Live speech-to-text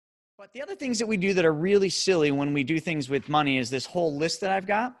But the other things that we do that are really silly when we do things with money is this whole list that I've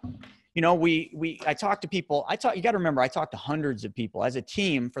got. You know, I talk to people. You got to remember, I talk to hundreds of people as a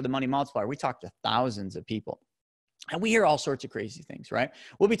team for the Money Multiplier. We talk to thousands of people. And we hear all sorts of crazy things, right?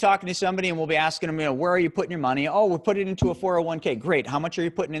 We'll be talking to somebody and we'll be asking them, you know, where are you putting your money? Oh, we're putting it into a 401k. Great. How much are you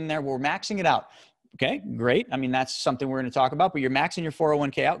putting in there? We're maxing it out. Okay, great. I mean, that's something we're going to talk about, but you're maxing your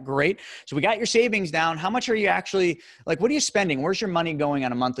 401k out. Great. So we got your savings down. How much are you actually, like, what are you spending? Where's your money going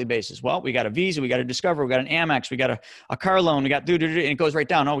on a monthly basis? Well, we got a Visa, we got a Discover, we got an Amex, we got a car loan, we got, and it goes right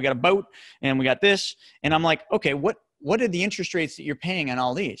down. Oh, we got a boat and we got this. And I'm like, okay, what are the interest rates that you're paying on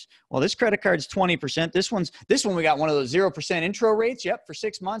all these? Well, this credit card's 20%. This one, we got one of those 0% intro rates. Yep. For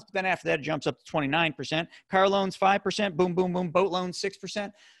 6 months. But then after that, it jumps up to 29%. Car loans, 5%. Boom, boom, boom. Boat loans,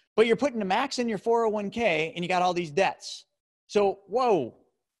 6%. But you're putting the max in your 401k and you got all these debts. So, whoa,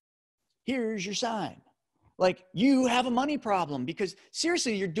 here's your sign. Like, you have a money problem, because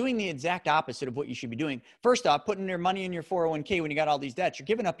seriously, you're doing the exact opposite of what you should be doing. First off, putting your money in your 401k when you got all these debts, you're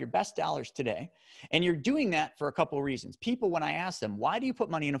giving up your best dollars today. And you're doing that for a couple of reasons. People, when I ask them, why do you put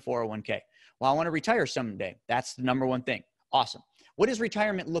money in a 401k? Well, I want to retire someday. That's the number one thing. Awesome. What does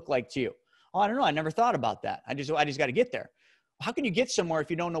retirement look like to you? Oh, I don't know. I never thought about that. I just got to get there. How can you get somewhere if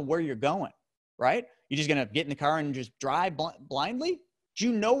you don't know where you're going, right? You're just going to get in the car and just drive blindly? Do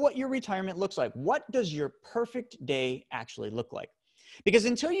you know what your retirement looks like? What does your perfect day actually look like? Because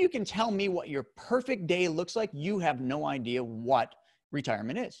until you can tell me what your perfect day looks like, you have no idea what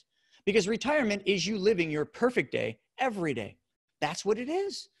retirement is. Because retirement is you living your perfect day every day. That's what it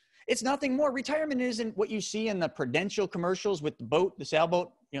is. It's nothing more. Retirement isn't what you see in the Prudential commercials with the boat, the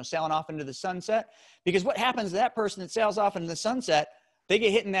sailboat, sailing off into the sunset. Because what happens to that person that sails off into the sunset, they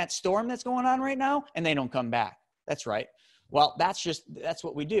get hit in that storm that's going on right now and they don't come back. That's right. Well, that's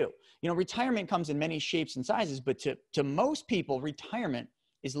what we do. Retirement comes in many shapes and sizes, but to most people, retirement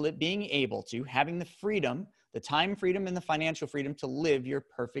is being able to, having the freedom, the time freedom and the financial freedom to live your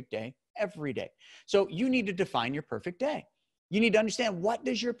perfect day every day. So you need to define your perfect day. You need to understand, what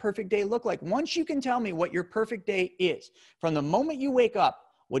does your perfect day look like? Once you can tell me what your perfect day is, from the moment you wake up,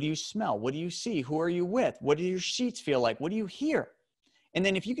 what do you smell? What do you see? Who are you with? What do your sheets feel like? What do you hear? And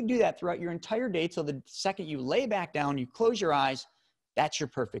then if you can do that throughout your entire day till the second you lay back down, you close your eyes, that's your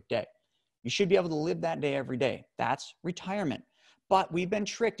perfect day. You should be able to live that day every day. That's retirement. But we've been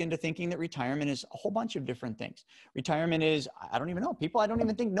tricked into thinking that retirement is a whole bunch of different things. Retirement is, I don't even know. People I don't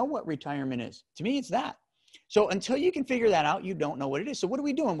even think know what retirement is. To me, it's that. So until you can figure that out, you don't know what it is. So what are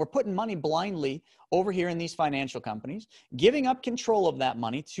we doing? We're putting money blindly over here in these financial companies, giving up control of that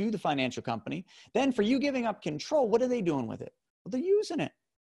money to the financial company. Then for you giving up control, what are they doing with it? Well, they're using it.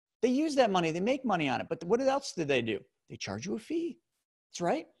 They use that money. They make money on it. But what else do? They charge you a fee. That's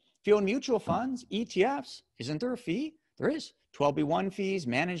right. If you own mutual funds, ETFs, isn't there a fee? There is. 12B1 fees,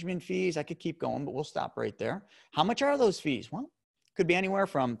 management fees. I could keep going, but we'll stop right there. How much are those fees? Well, could be anywhere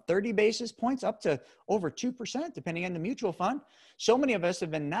from 30 basis points up to over 2%, depending on the mutual fund. So many of us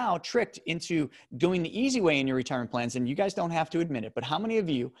have been now tricked into doing the easy way in your retirement plans, and you guys don't have to admit it, but how many of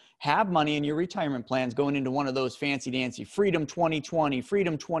you have money in your retirement plans going into one of those fancy-dancy Freedom 2020,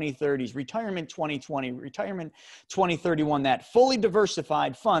 Freedom 2030s, Retirement 2020, Retirement 2031, that fully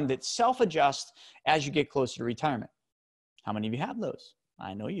diversified fund that self-adjusts as you get closer to retirement? How many of you have those?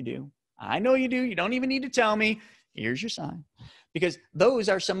 I know you do. I know you do. You don't even need to tell me. Here's your sign. Because those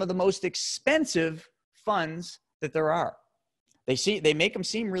are some of the most expensive funds that there are. They make them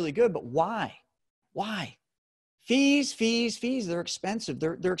seem really good, but why? Why? Fees. They're expensive.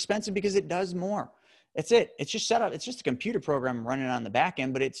 They're expensive because it does more. That's it. It's just set up. It's just a computer program running on the back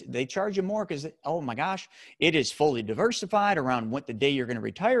end, but they charge you more because, oh my gosh, it is fully diversified around what the day you're going to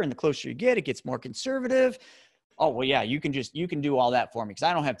retire. And the closer you get, it gets more conservative. Oh, well, yeah, you can do all that for me because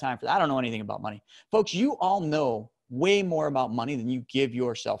I don't have time for that. I don't know anything about money. Folks, you all know way more about money than you give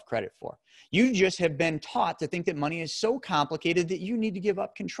yourself credit for. You just have been taught to think that money is so complicated that you need to give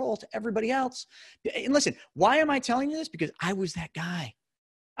up control to everybody else. And listen, why am I telling you this? Because I was that guy.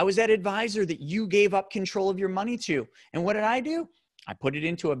 I was that advisor that you gave up control of your money to. And what did I do? I put it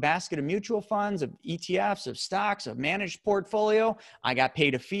into a basket of mutual funds, of ETFs, of stocks, of managed portfolio. I got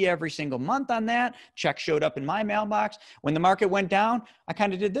paid a fee every single month on that. Check showed up in my mailbox. When the market went down, I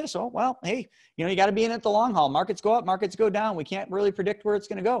kind of did this. Oh, well, hey, you got to be in it the long haul. Markets go up, markets go down. We can't really predict where it's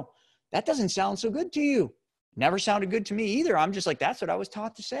going to go. That doesn't sound so good to you. Never sounded good to me either. I'm just like, that's what I was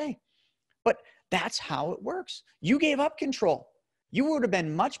taught to say. But that's how it works. You gave up control. You would have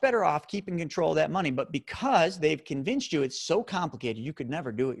been much better off keeping control of that money, but because they've convinced you it's so complicated, you could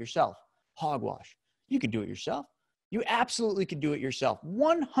never do it yourself. Hogwash. You could do it yourself. You absolutely could do it yourself.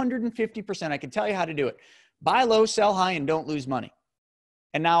 150%. I can tell you how to do it. Buy low, sell high, and don't lose money.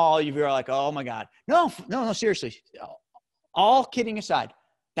 And now all of you are like, oh my God. No, seriously. All kidding aside,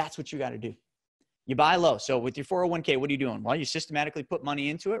 that's what you got to do. You buy low. So with your 401k, what are you doing? Well, you systematically put money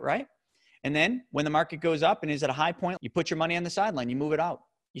into it, right? And then when the market goes up and is at a high point, you put your money on the sideline, you move it out,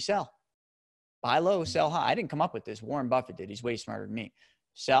 you sell. Buy low, sell high. I didn't come up with this. Warren Buffett did. He's way smarter than me.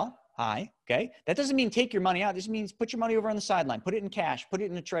 Sell high, okay? That doesn't mean take your money out. This means put your money over on the sideline, put it in cash, put it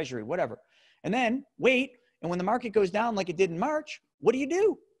in a treasury, whatever. And then wait. And when the market goes down like it did in March, what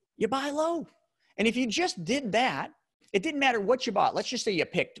do? You buy low. And if you just did that, it didn't matter what you bought. Let's just say you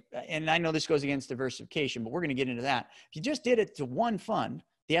picked, and I know this goes against diversification, but we're going to get into that. If you just did it to one fund,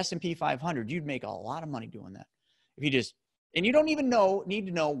 the S&P 500, you'd make a lot of money doing that. If you just, and you don't even need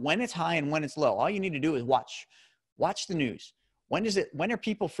to know when it's high and when it's low. All you need to do is watch the news. When are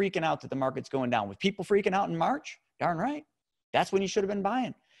people freaking out that the market's going down? With people freaking out in March? Darn right. That's when you should have been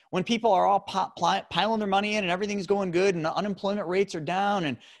buying. When people are all piling their money in and everything's going good and the unemployment rates are down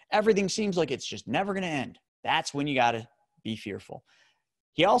and everything seems like it's just never going to end. That's when you got to be fearful.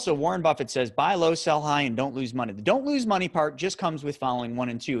 Warren Buffett says, buy low, sell high, and don't lose money. The don't lose money part just comes with following 1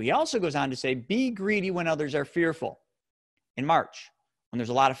 and 2. He also goes on to say, be greedy when others are fearful. In March, when there's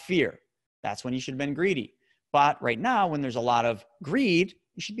a lot of fear, that's when you should have been greedy. But right now, when there's a lot of greed,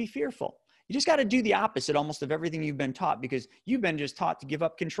 you should be fearful. You just got to do the opposite almost of everything you've been taught because you've been just taught to give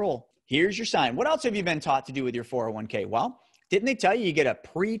up control. Here's your sign. What else have you been taught to do with your 401k? Well, didn't they tell you get a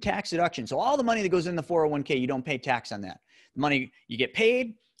pre-tax deduction? So all the money that goes in the 401k, you don't pay tax on that. The money you get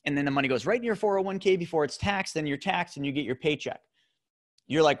paid, and then the money goes right in your 401k before it's taxed, then you're taxed and you get your paycheck.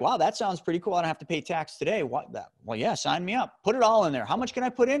 You're like, wow, that sounds pretty cool. I don't have to pay tax today. What? Well, yeah, sign me up. Put it all in there. How much can I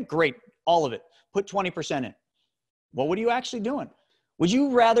put in? Great. All of it. Put 20% in. Well, what are you actually doing? Would you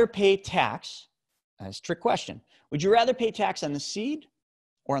rather pay tax? That's a trick question. Would you rather pay tax on the seed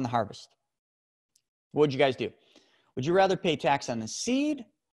or on the harvest? What would you guys do? Would you rather pay tax on the seed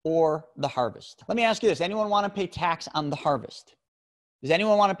or the harvest? Let me ask you this. Anyone want to pay tax on the harvest? Does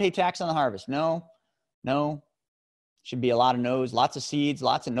anyone want to pay tax on the harvest? No. Should be a lot of no's, lots of seeds,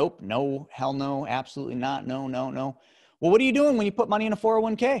 lots of nope, no, hell no, absolutely not, no. Well, what are you doing when you put money in a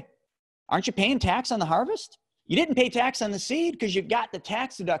 401k? Aren't you paying tax on the harvest? You didn't pay tax on the seed because you got the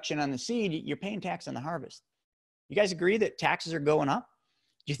tax deduction on the seed. You're paying tax on the harvest. You guys agree that taxes are going up?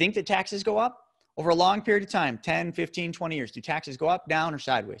 Do you think that taxes go up? Over a long period of time, 10, 15, 20 years, do taxes go up, down, or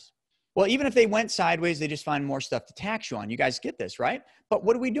sideways? Well, even if they went sideways, they just find more stuff to tax you on. You guys get this, right? But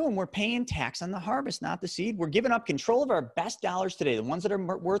what are we doing? We're paying tax on the harvest, not the seed. We're giving up control of our best dollars today, the ones that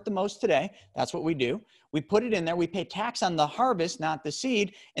are worth the most today. That's what we do. We put it in there. We pay tax on the harvest, not the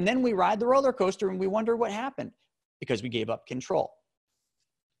seed. And then we ride the roller coaster and we wonder what happened because we gave up control.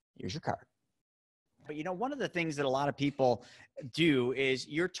 Here's your card. But one of the things that a lot of people do is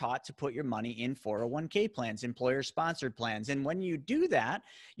you're taught to put your money in 401k plans, employer-sponsored plans. And when you do that,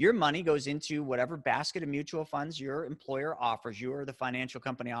 your money goes into whatever basket of mutual funds your employer offers you or the financial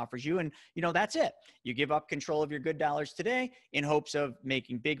company offers you. And, that's it. You give up control of your good dollars today in hopes of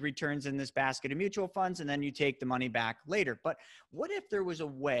making big returns in this basket of mutual funds, and then you take the money back later. But what if there was a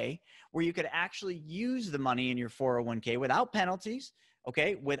way where you could actually use the money in your 401k without penalties,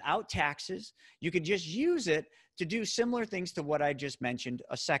 okay, without taxes? You could just use it to do similar things to what I just mentioned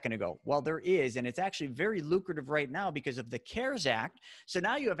a second ago. Well, there is, and it's actually very lucrative right now because of the CARES Act. So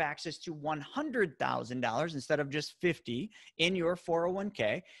now you have access to $100,000 instead of just $50,000 in your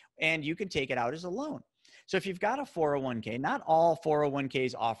 401k, and you can take it out as a loan. So if you've got a 401k, not all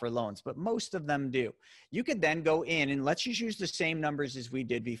 401ks offer loans, but most of them do. You could then go in and let's just use the same numbers as we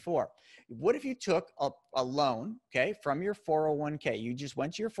did before. What if you took a loan, okay, from your 401k? You just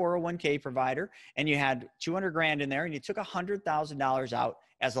went to your 401k provider and you had 200 grand in there and you took $100,000 out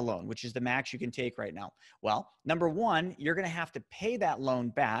as a loan, which is the max you can take right now. Well, number one, you're going to have to pay that loan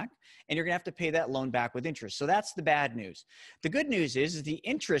back, and you're going to have to pay that loan back with interest. So that's the bad news. The good news is the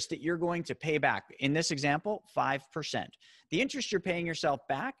interest that you're going to pay back, in this example, 5%. The interest you're paying yourself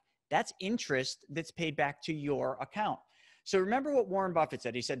back, that's interest that's paid back to your account. So remember what Warren Buffett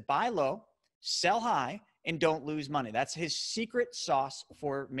said. He said, buy low, sell high, and don't lose money. That's his secret sauce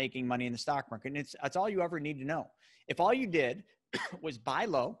for making money in the stock market. And that's all you ever need to know. If all you did was buy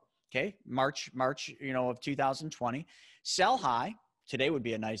low, okay, March, of 2020, sell high. Today would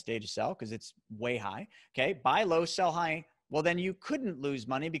be a nice day to sell because it's way high. Okay, buy low, sell high. Well, then you couldn't lose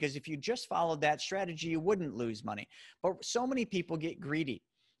money because if you just followed that strategy, you wouldn't lose money. But so many people get greedy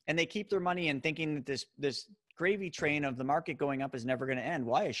and they keep their money in thinking that this gravy train of the market going up is never going to end.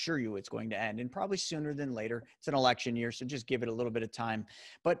 Well, I assure you it's going to end, and probably sooner than later. It's an election year, so just give it a little bit of time.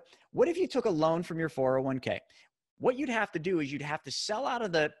 But what if you took a loan from your 401k? What you'd have to do is you'd have to sell out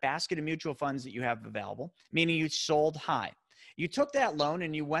of the basket of mutual funds that you have available, meaning you sold high. You took that loan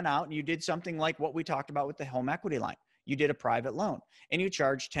and you went out and you did something like what we talked about with the home equity line. You did a private loan and you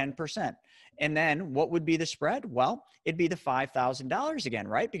charged 10%. And then what would be the spread? Well, it'd be the $5,000 again,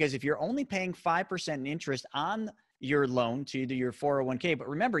 right? Because if you're only paying 5% in interest on your loan to your 401k, but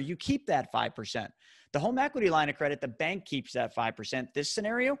remember, you keep that 5%. The home equity line of credit, the bank keeps that 5%. This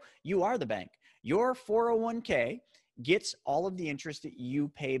scenario, you are the bank. Your 401k gets all of the interest that you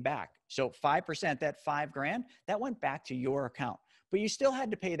pay back. So 5%, that $5,000, that went back to your account, but you still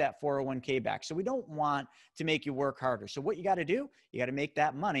had to pay that 401k back. So we don't want to make you work harder. So what you got to do, you got to make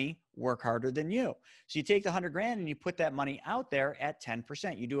that money work harder than you. So you take the $100,000 and you put that money out there at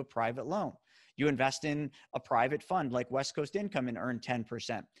 10%. You do a private loan. You invest in a private fund like West Coast Income and earn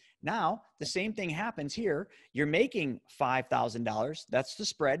 10%. Now, the same thing happens here. You're making $5,000. That's the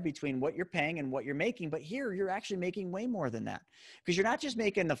spread between what you're paying and what you're making. But here, you're actually making way more than that, because you're not just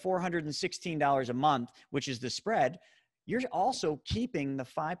making the $416 a month, which is the spread. You're also keeping the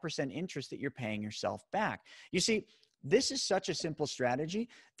 5% interest that you're paying yourself back. You see, this is such a simple strategy.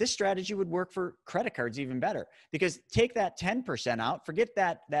 This strategy would work for credit cards even better, because take that 10% out, forget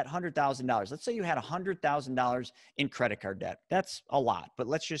that $100,000. Let's say you had $100,000 in credit card debt. That's a lot, but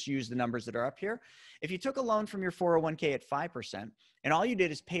let's just use the numbers that are up here. If you took a loan from your 401k at 5% and all you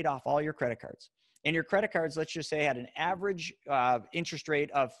did is paid off all your credit cards, and your credit cards, let's just say, had an average interest rate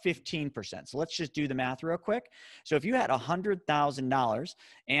of 15%. So let's just do the math real quick. So if you had $100,000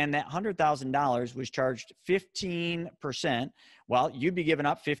 and that $100,000 was charged 15%, well, you'd be giving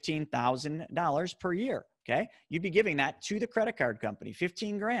up $15,000 per year. Okay. You'd be giving that to the credit card company,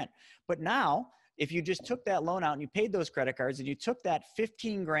 15 grand. But now, if you just took that loan out and you paid those credit cards and you took that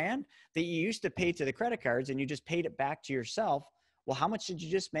 15 grand that you used to pay to the credit cards and you just paid it back to yourself, well, how much did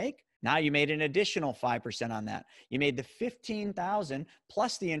you just make? Now you made an additional 5% on that. You made the 15,000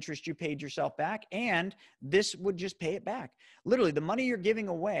 plus the interest you paid yourself back, and this would just pay it back. Literally, the money you're giving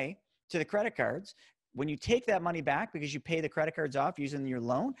away to the credit cards, when you take that money back because you pay the credit cards off using your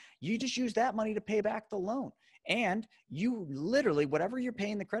loan, you just use that money to pay back the loan. And you literally, whatever you're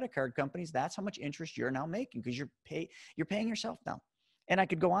paying the credit card companies, that's how much interest you're now making, because you're paying yourself now. And I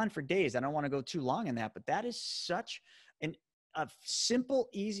could go on for days. I don't want to go too long in that, but that is such a simple,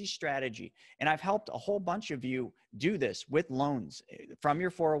 easy strategy. And I've helped a whole bunch of you do this with loans from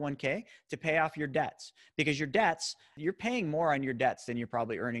your 401k to pay off your debts, because your debts, you're paying more on your debts than you're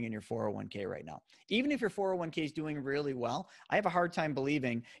probably earning in your 401k right now. Even if your 401k is doing really well, I have a hard time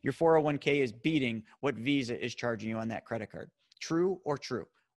believing your 401k is beating what Visa is charging you on that credit card. True or true?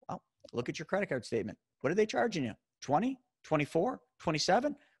 Well, look at your credit card statement. What are they charging you? 20, 24,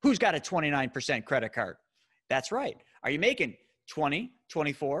 27? Who's got a 29% credit card? That's right. Are you making 20,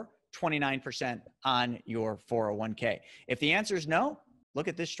 24, 29% on your 401k? If the answer is no, look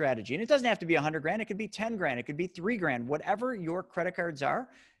at this strategy. And it doesn't have to be 100 grand. It could be 10 grand. It could be 3 grand. Whatever your credit cards are,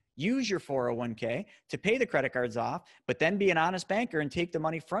 use your 401k to pay the credit cards off, but then be an honest banker and take the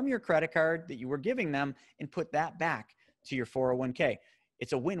money from your credit card that you were giving them and put that back to your 401k.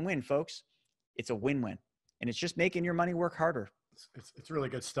 It's a win-win, folks. It's a win-win. And it's just making your money work harder. It's really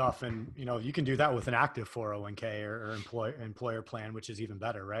good stuff. And, you know, you can do that with an active 401k or employer plan, which is even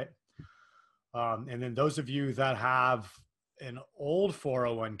better, right? And then those of you that have an old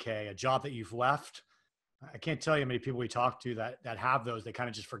 401k, a job that you've left, I can't tell you how many people we talk to that have those, they kind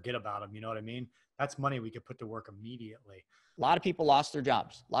of just forget about them. You know what I mean? That's money we could put to work immediately. A lot of people lost their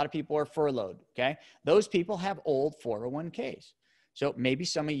jobs. A lot of people are furloughed. Okay. Those people have old 401ks. So maybe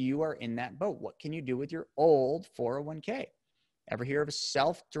some of you are in that boat. What can you do with your old 401k? Ever hear of a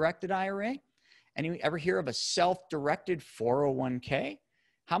self-directed IRA? Any ever hear of a self-directed 401k?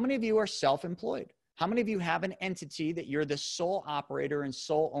 How many of you are self-employed? How many of you have an entity that you're the sole operator and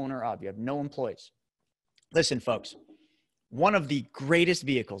sole owner of? You have no employees. Listen, folks, one of the greatest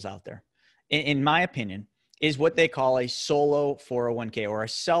vehicles out there, in my opinion, is what they call a solo 401k or a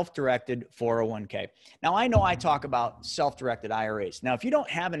self-directed 401k. Now, I know I talk about self-directed IRAs. Now, if you don't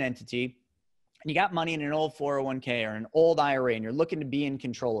have an entity, and you got money in an old 401k or an old IRA and you're looking to be in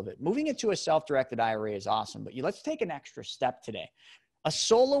control of it, moving it to a self-directed IRA is awesome, but let's take an extra step today. A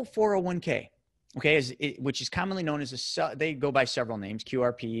solo 401k, okay, which is commonly known as they go by several names,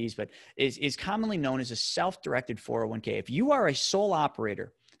 QRPs, but is commonly known as a self-directed 401k. If you are a sole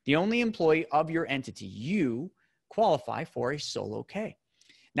operator, the only employee of your entity, you qualify for a solo K.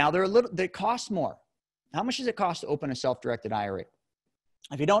 Now, they cost more. How much does it cost to open a self-directed IRA?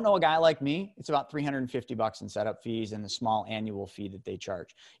 If you don't know a guy like me, it's about $350 in setup fees and the small annual fee that they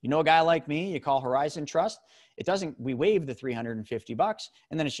charge. You know a guy like me, you call Horizon Trust. We waive the $350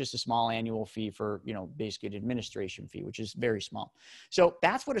 and then it's just a small annual fee for, basically an administration fee, which is very small. So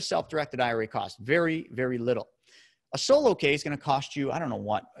that's what a self-directed IRA costs. Very, very little. A solo case is going to cost you, I don't know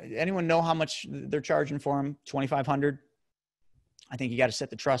what. Anyone know how much they're charging for them? $2,500. I think you got to set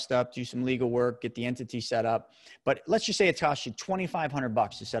the trust up, do some legal work, get the entity set up. But let's just say it costs you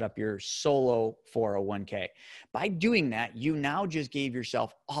 $2,500 to set up your solo 401k. By doing that, you now just gave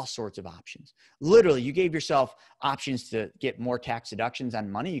yourself all sorts of options. Literally, you gave yourself options to get more tax deductions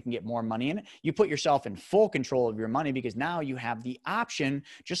on money. You can get more money in it. You put yourself in full control of your money because now you have the option,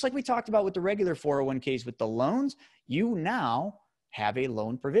 just like we talked about with the regular 401ks with the loans, you now have a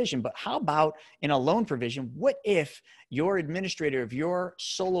loan provision. But how about in a loan provision? What if your administrator of your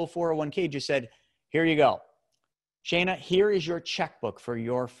solo 401k just said, here you go, Shana, here is your checkbook for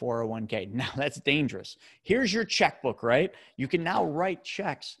your 401k. Now that's dangerous. Here's your checkbook, right? You can now write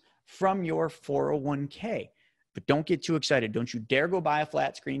checks from your 401k, but don't get too excited. Don't you dare go buy a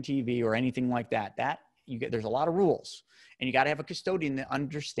flat screen TV or anything like that. There's a lot of rules, and you got to have a custodian that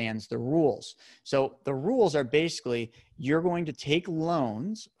understands the rules. So the rules are basically, you're going to take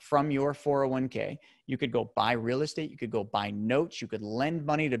loans from your 401k. You could go buy real estate. You could go buy notes. You could lend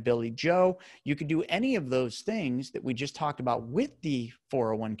money to Billy Joe. You could do any of those things that we just talked about with the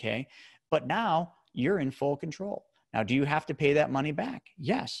 401k, but now you're in full control. Now, do you have to pay that money back?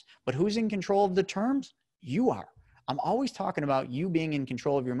 Yes. But who's in control of the terms? You are. I'm always talking about you being in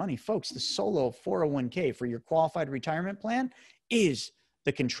control of your money. Folks, the solo 401k for your qualified retirement plan is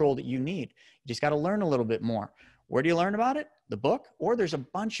the control that you need. You just got to learn a little bit more. Where do you learn about it? The book, or there's a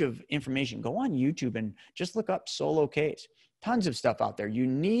bunch of information. Go on YouTube and just look up solo Ks. Tons of stuff out there. You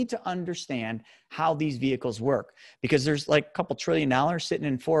need to understand how these vehicles work because there's like a couple $1 trillion sitting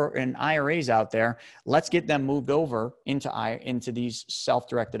in IRAs out there. Let's get them moved over into these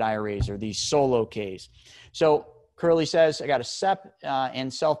self-directed IRAs or these solo Ks. So Curly says, I got a SEP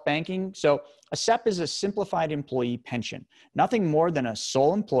and self-banking. So a SEP is a simplified employee pension. Nothing more than a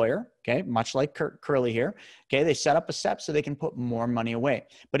sole employer, okay, much like Curly here. Okay, they set up a SEP so they can put more money away.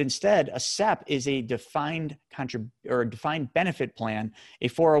 But instead, a SEP is a defined benefit plan. A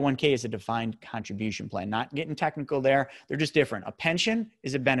 401k is a defined contribution plan. Not getting technical there. They're just different. A pension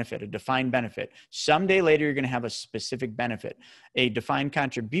is a benefit, a defined benefit. Someday later, you're going to have a specific benefit. A defined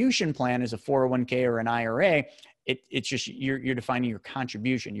contribution plan is a 401k or an IRA. It's just you're defining your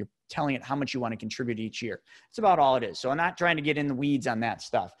contribution. You're telling it how much you want to contribute each year. It's about all it is. So I'm not trying to get in the weeds on that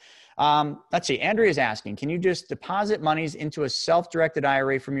stuff. Let's see. Andrea's asking, can you just deposit monies into a self-directed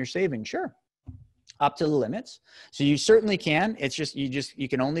IRA from your savings? Sure. Up to the limits. So you certainly can. It's just, you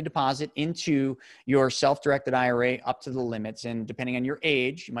can only deposit into your self-directed IRA up to the limits. And depending on your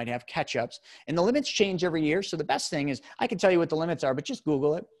age, you might have catch-ups. And the limits change every year. So the best thing is I can tell you what the limits are, but just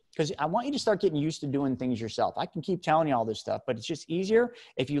Google it. Because I want you to start getting used to doing things yourself. I can keep telling you all this stuff, but it's just easier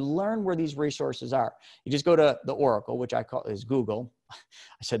if you learn where these resources are. You just go to the Oracle, which I call is Google. I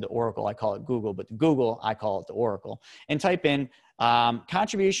said the Oracle, I call it Google, but Google, I call it the Oracle. And type in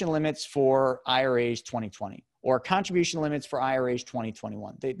contribution limits for IRAs 2020 or contribution limits for IRAs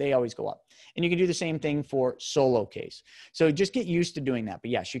 2021. They always go up. And you can do the same thing for solo case. So just get used to doing that. But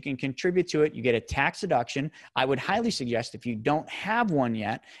yes, you can contribute to it. You get a tax deduction. I would highly suggest if you don't have one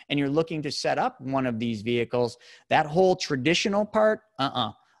yet and you're looking to set up one of these vehicles, that whole traditional part,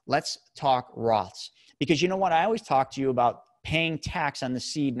 let's talk Roths. Because you know what? I always talk to you about paying tax on the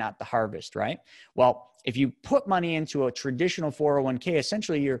seed, not the harvest, right? Well, if you put money into a traditional 401k,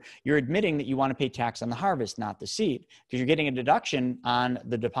 essentially you're admitting that you want to pay tax on the harvest, not the seed, because you're getting a deduction on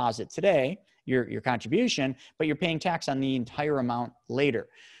the deposit today, your contribution, but you're paying tax on the entire amount later.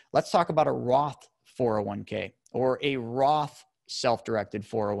 Let's talk about a Roth 401k or a Roth self-directed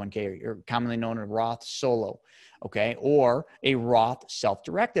 401k, or commonly known as Roth Solo, okay, or a Roth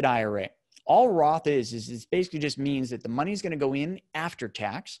self-directed IRA. All Roth is it basically just means that the money is going to go in after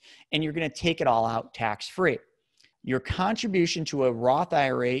tax and you're going to take it all out tax-free. Your contribution to a Roth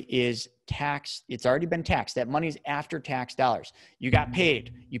IRA is taxed. It's already been taxed. That money is after tax dollars. You got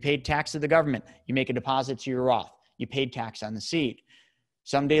paid. You paid tax to the government. You make a deposit to your Roth. You paid tax on the seed.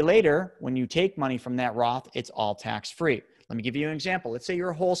 Someday later, when you take money from that Roth, it's all tax-free. Let me give you an example. Let's say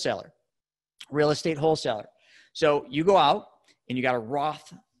you're a wholesaler, real estate wholesaler. So you go out and you got a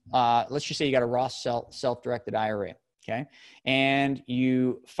Roth let's just say you got a Roth self-directed IRA, okay? And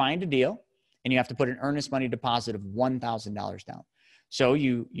you find a deal and you have to put an earnest money deposit of $1,000 down. So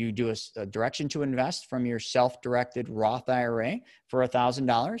you do a direction to invest from your self-directed Roth IRA for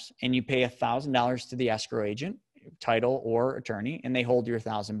 $1,000 and you pay $1,000 to the escrow agent, title or attorney, and they hold your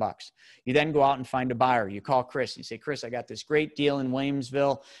 $1,000. You then go out and find a buyer. You call Chris and you say, Chris, I got this great deal in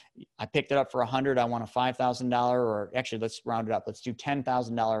Williamsville. I picked it up for $100. I want a $5,000, or actually let's round it up. Let's do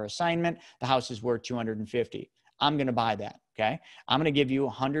 $10,000 assignment. The house is worth $250. I'm going to buy that. Okay. I'm going to give you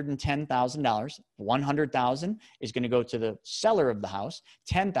 $110,000. 100,000 is going to go to the seller of the house.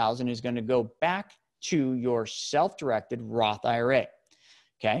 10,000 is going to go back to your self-directed Roth IRA.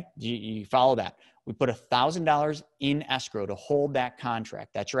 Okay. You follow that. We put $1,000 in escrow to hold that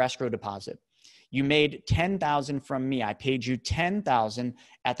contract. That's your escrow deposit. You made $10,000 from me. I paid you $10,000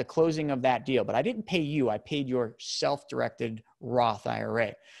 at the closing of that deal, but I didn't pay you. I paid your self-directed Roth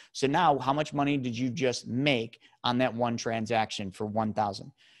IRA. So now how much money did you just make on that one transaction for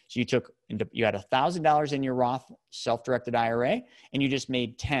 $1,000? So you had $1,000 in your Roth self-directed IRA and you just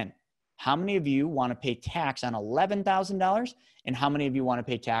made 10. How many of you want to pay tax on $11,000? And how many of you want to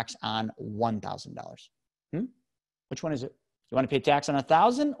pay tax on $1,000? Which one is it? You want to pay tax on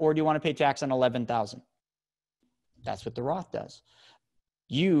 1,000 or do you want to pay tax on 11,000? That's what the Roth does.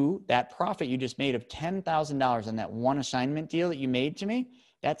 That profit you just made of $10,000 on that one assignment deal that you made to me,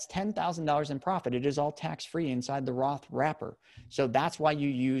 that's $10,000 in profit. It is all tax-free inside the Roth wrapper. So that's why you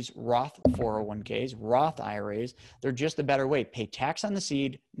use Roth 401ks, Roth IRAs. They're just a better way. Pay tax on the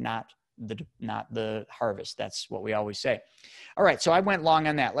seed, not the harvest. That's what we always say. All right. So I went long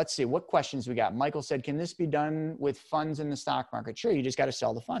on that. Let's see what questions we got. Michael said, can this be done with funds in the stock market? Sure. You just got to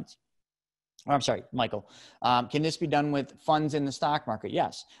sell the funds. Oh, I'm sorry, Michael. Can this be done with funds in the stock market?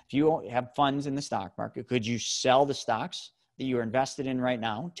 Yes. If you have funds in the stock market, could you sell the stocks that you are invested in right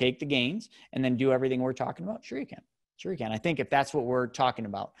now, take the gains, and then do everything we're talking about? Sure you can. Sure you can. I think if that's what we're talking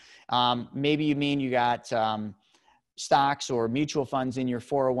about, maybe you mean you got stocks or mutual funds in your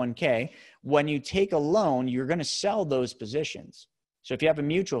 401k. When you take a loan, you're going to sell those positions. So if you have a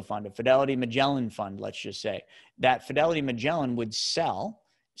mutual fund, a Fidelity Magellan fund, let's just say, that Fidelity Magellan would sell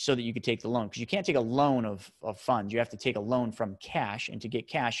so that you could take the loan, because you can't take a loan of funds. You have to take a loan from cash, and to get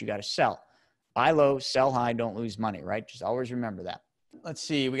cash, you got to sell. Buy low, sell high, don't lose money, right? Just always remember that. Let's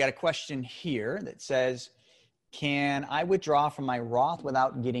see. We got a question here that says, can I withdraw from my Roth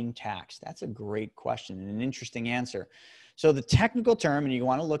without getting taxed? That's a great question and an interesting answer. So the technical term, and you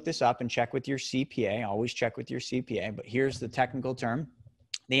want to look this up and check with your CPA, always check with your CPA, but here's the technical term.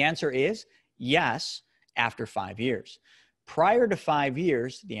 The answer is yes, after 5 years. Prior to 5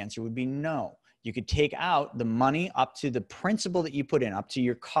 years, the answer would be no. You could take out the money up to the principal that you put in, up to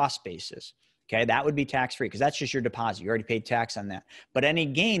your cost basis. Okay, that would be tax-free because that's just your deposit. You already paid tax on that. But any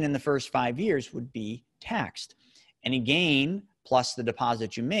gain in the first 5 years would be taxed. Any gain plus the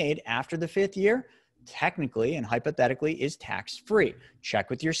deposit you made after the 5th year, technically and hypothetically, is tax-free. Check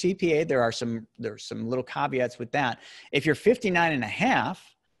with your CPA. There's some little caveats with that. If you're 59 and a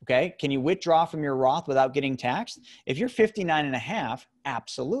half, okay, can you withdraw from your Roth without getting taxed? If you're 59 and a half,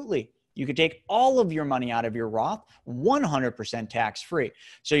 absolutely. You could take all of your money out of your Roth, 100% tax-free.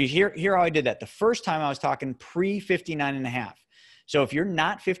 So you hear how I did that. The first time I was talking pre-59 and a half. So if you're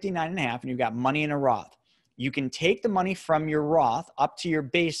not 59 and a half and you've got money in a Roth, you can take the money from your Roth up to your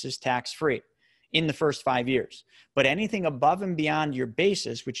basis tax-free in the first 5 years. But anything above and beyond your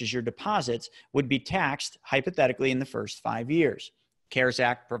basis, which is your deposits, would be taxed hypothetically in the first 5 years. CARES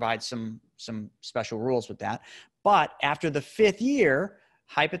Act provides some special rules with that. But after the 5th year,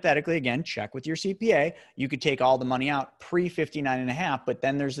 hypothetically, again, check with your CPA, you could take all the money out pre-59 and a half, but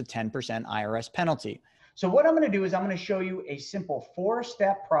then there's a 10% IRS penalty. So what I'm going to do is I'm going to show you a simple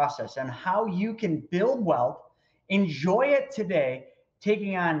 4-step process on how you can build wealth, enjoy it today,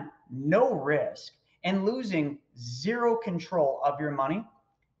 taking on no risk and losing zero control of your money.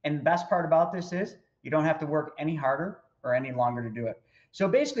 And the best part about this is you don't have to work any harder or any longer to do it. So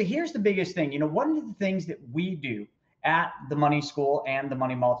basically, here's the biggest thing. One of the things that we do at the Money School and the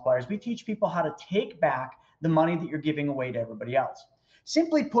Money Multipliers, we teach people how to take back the money that you're giving away to everybody else.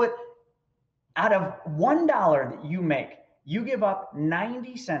 Simply put, out of $1 that you make, you give up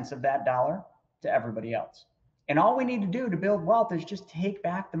 90 cents of that dollar to everybody else. And all we need to do to build wealth is just take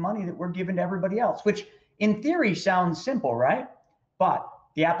back the money that we're giving to everybody else, which in theory sounds simple, right? But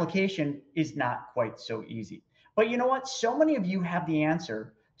the application is not quite so easy. But you know what? So many of you have the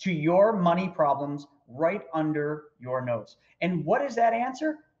answer to your money problems right under your nose. And what is that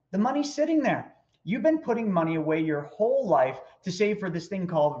answer? The money's sitting there. You've been putting money away your whole life to save for this thing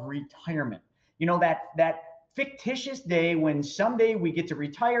called retirement. That fictitious day when someday we get to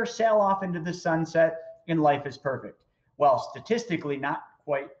retire, sail off into the sunset, and life is perfect. Well, statistically, not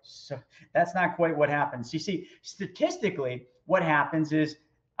quite. So that's not quite what happens. You see, statistically, what happens is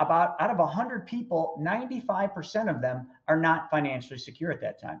out of 100 people, 95% of them are not financially secure at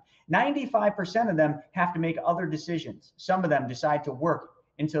that time. 95% of them have to make other decisions. Some of them decide to work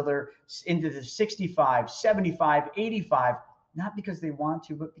until they're into the 65, 75, 85, not because they want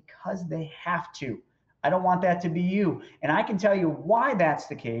to, but because they have to. I don't want that to be you. And I can tell you why that's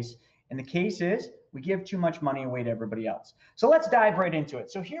the case. And the case is We give too much money away to everybody else. So let's dive right into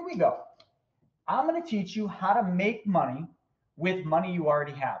it. So here we go. I'm going to teach you how to make money with money you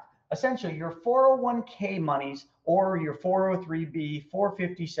already have. Essentially, your 401k monies or your 403b,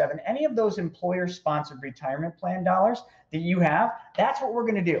 457, any of those employer-sponsored retirement plan dollars that you have, that's what we're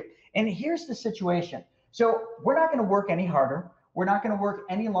going to do. And here's the situation. So we're not going to work any harder. We're not going to work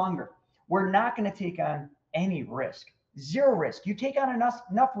any longer. We're not going to take on any risk. Zero risk. You take on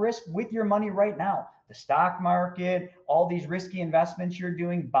enough risk with your money right now. The stock market, all these risky investments you're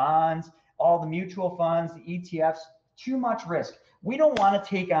doing, bonds, all the mutual funds, the ETFs, too much risk. We don't want to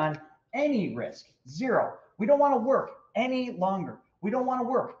take on any risk. Zero. We don't want to work any longer. We don't want to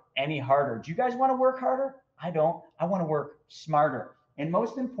work any harder. Do you guys want to work harder? I don't. I want to work smarter. And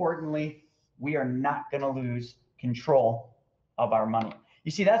most importantly, we are not going to lose control of our money.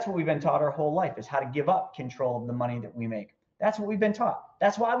 You see, that's what we've been taught our whole life, is how to give up control of the money that we make. That's what we've been taught.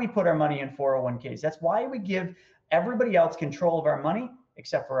 That's why we put our money in 401ks. That's why we give everybody else control of our money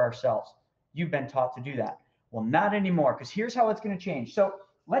except for ourselves. You've been taught to do that. Well, not anymore, because here's how it's going to change. So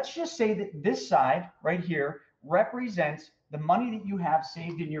let's just say that this side right here represents the money that you have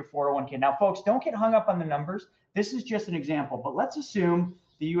saved in your 401k. Now, folks, don't get hung up on the numbers. This is just an example, but let's assume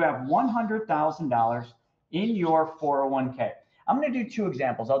that you have $100,000 in your 401k. I'm going to do two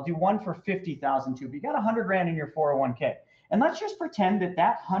examples. I'll do one for 50,000 too. But you got 100 grand in your 401k. And let's just pretend that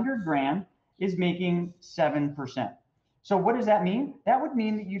that 100 grand is making 7%. So what does that mean? That would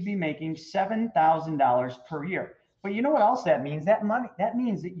mean that you'd be making $7,000 per year. But you know what else that means? That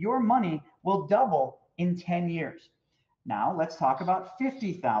means that your money will double in 10 years. Now let's talk about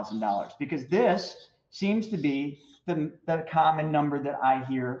 $50,000, because this seems to be the common number that I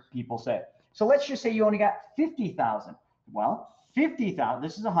hear people say. So let's just say you only got 50,000. Well, 50,000,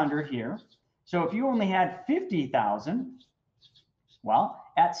 this is 100 here. So if you only had 50,000, well,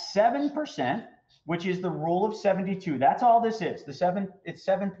 at 7%, which is the rule of 72, that's all this is. It's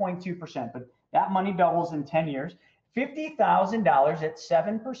 7.2%, but that money doubles in 10 years. $50,000 at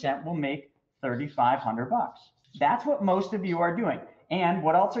 7% will make $3,500. That's what most of you are doing. And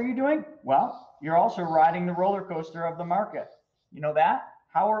what else are you doing? Well, you're also riding the roller coaster of the market. You know that?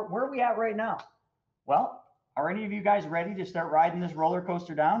 Where are we at right now? Well, are any of you guys ready to start riding this roller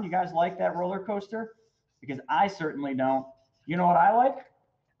coaster down? You guys like that roller coaster? Because I certainly don't. You know what I like?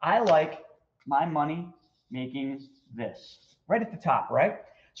 I like my money making this right at the top, right?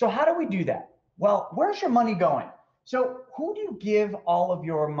 So how do we do that? Well, where's your money going? So who do you give all of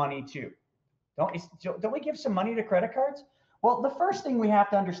your money to? Don't we give some money to credit cards? Well, the first thing we have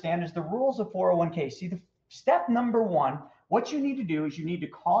to understand is the rules of 401k. See, the step number one, what you need to do is you need to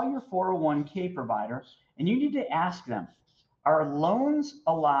call your 401k provider and you need to ask them, are loans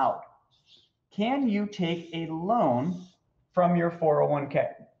allowed? Can you take a loan from your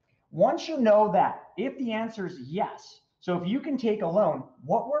 401k? Once you know that, if the answer is yes, so if you can take a loan,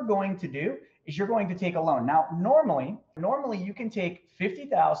 what we're going to do is you're going to take a loan. Now, normally you can take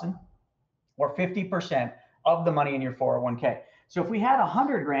 50,000 or 50% of the money in your 401k. So if we had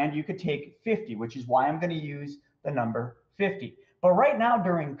 100 grand, you could take 50, which is why I'm going to use the number 50. But right now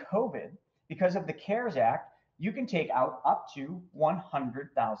during COVID, because of the CARES Act, you can take out up to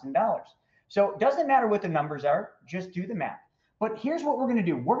 $100,000. So it doesn't matter what the numbers are, just do the math. But here's what we're going to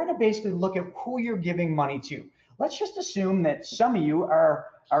do. We're going to basically look at who you're giving money to. Let's just assume that some of you are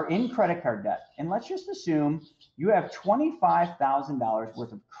in credit card debt. And let's just assume you have $25,000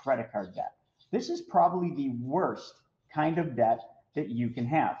 worth of credit card debt. This is probably the worst kind of debt that you can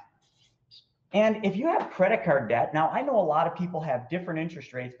have. And if you have credit card debt, now I know a lot of people have different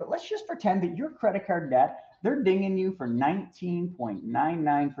interest rates, but let's just pretend that your credit card debt, they're dinging you for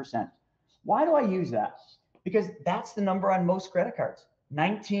 19.99%. Why do I use that? Because that's the number on most credit cards.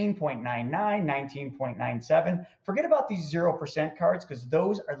 19.99, 19.97. Forget about these 0% cards because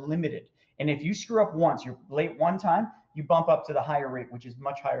those are limited. And if you screw up once, you're late one time, you bump up to the higher rate, which is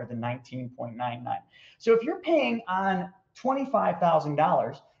much higher than 19.99. So if you're paying on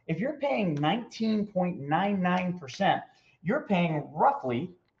 $25,000, if you're paying 19.99%, you're paying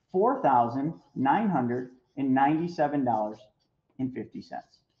roughly $4,997.50.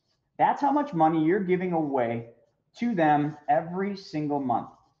 That's how much money you're giving away to them every single month.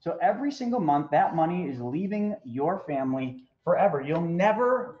 So every single month, that money is leaving your family forever. You'll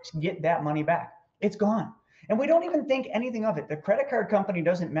never get that money back. It's gone. And we don't even think anything of it. The credit card company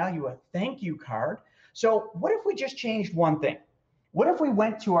doesn't mail you a thank you card. So what if we just changed one thing? What if we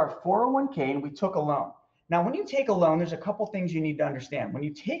went to our 401k and we took a loan? Now, when you take a loan, there's a couple things you need to understand. When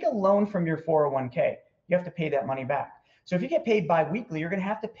you take a loan from your 401k, you have to pay that money back. So if you get paid bi-weekly, you're going to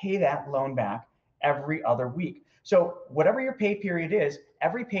have to pay that loan back every other week. So whatever your pay period is,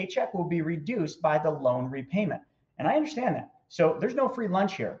 every paycheck will be reduced by the loan repayment. And I understand that. So there's no free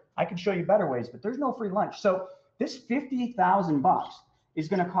lunch here. I can show you better ways, but there's no free lunch. So this 50,000 bucks is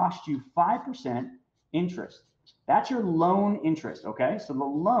going to cost you 5% interest. That's your loan interest, okay? So the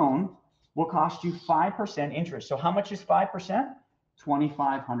loan will cost you 5% interest. So how much is 5%?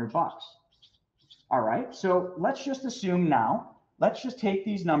 2,500 bucks. All right, so let's just assume now, let's just take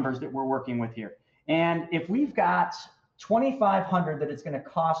these numbers that we're working with here. And if we've got 2,500 that it's going to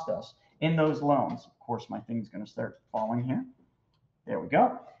cost us in those loans, of course, my thing's going to start falling here. There we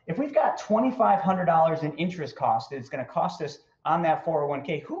go. If we've got $2,500 in interest cost that it's going to cost us on that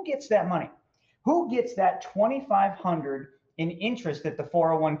 401k, who gets that money? Who gets that $2,500 in interest that the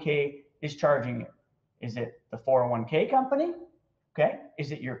 401k is charging you? Is it the 401k company? Okay.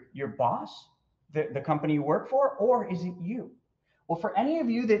 Is it your boss, the company you work for, or is it you? Well, for any of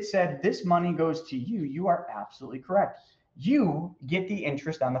you that said this money goes to you, you are absolutely correct. You get the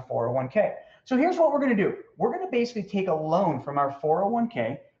interest on the 401k. So here's what we're going to do. We're going to basically take a loan from our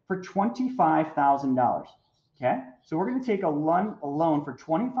 401k for $25,000. Okay. So we're going to take a loan for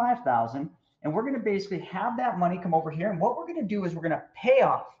 $25,000, and we're going to basically have that money come over here. And what we're going to do is we're going to pay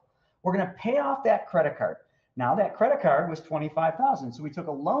off that credit card. Now that credit card was $25,000. So we took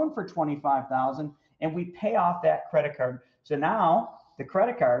a loan for $25,000 and we pay off that credit card. So now the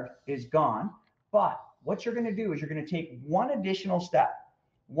credit card is gone, but what you're going to do is you're going to take one additional step,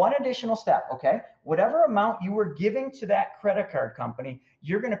 okay? Whatever amount you were giving to that credit card company,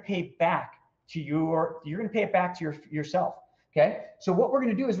 you're going to pay back to yourself, okay? So what we're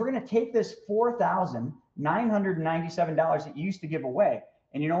going to do is we're going to take this $4,997 that you used to give away,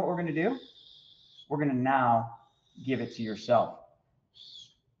 and you know what we're going to do? We're going to now give it to yourself.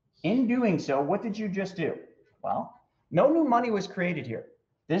 In doing so, what did you just do? Well, no new money was created here.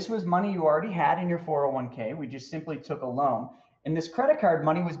 This was money you already had in your 401k. We just simply took a loan. And this credit card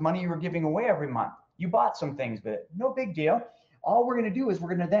money was money you were giving away every month. You bought some things with it. No big deal. All we're going to do is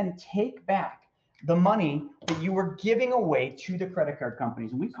we're going to then take back the money that you were giving away to the credit card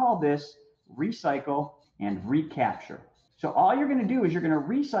companies. And we call this recycle and recapture. So all you're going to do is you're going to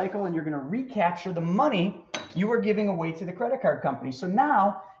recycle and you're going to recapture the money you were giving away to the credit card company. So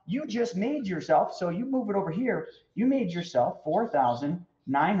now you just made yourself, so you move it over here, you made yourself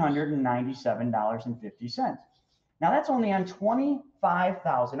 $4,997.50. Now that's only on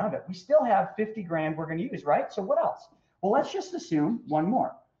 25,000 of it. We still have 50 grand we're going to use, right? So what else? Well, let's just assume one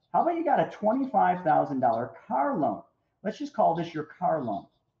more. How about you got a $25,000 car loan? Let's just call this your car loan.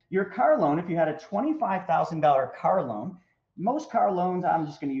 Your car loan, if you had a $25,000 car loan, most car loans, I'm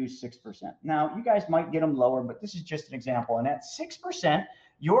just going to use 6%. Now, you guys might get them lower, but this is just an example. And at 6%,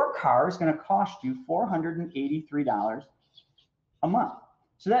 your car is going to cost you $483 a month.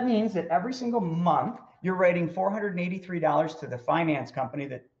 So that means that every single month, you're writing $483 to the finance company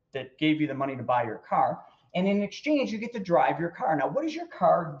that gave you the money to buy your car. And in exchange, you get to drive your car. Now, what does your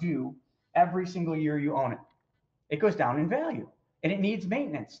car do every single year you own it? It goes down in value. And it needs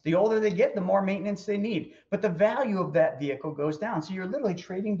maintenance. The older they get, the more maintenance they need. But the value of that vehicle goes down. So you're literally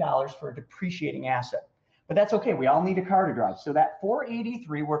trading dollars for a depreciating asset. But that's okay. We all need a car to drive. So that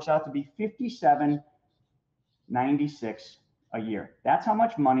 483 works out to be $57.96 a year. That's how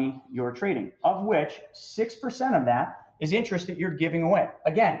much money you're trading, of which 6% of that is interest that you're giving away.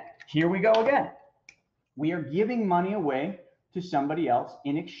 Again, here we go again. We are giving money away to somebody else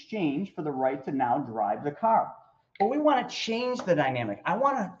in exchange for the right to now drive the car. But we want to change the dynamic. I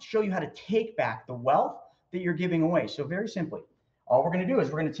want to show you how to take back the wealth that you're giving away. So very simply, all we're going to do is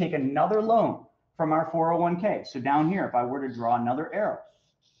we're going to take another loan from our 401k. So down here, if I were to draw another arrow,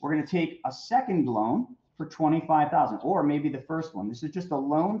 we're going to take a second loan for $25,000, or maybe the first one. This is just a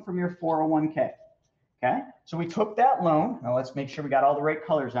loan from your 401k. Okay. So we took that loan. Now let's make sure we got all the right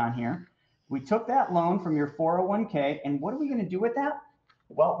colors on here. We took that loan from your 401k, and what are we going to do with that?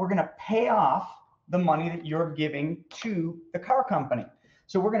 Well, we're going to pay off the money that you're giving to the car company.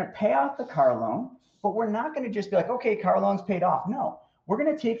 So we're going to pay off the car loan, but we're not going to just be like, okay, car loan's paid off. No, we're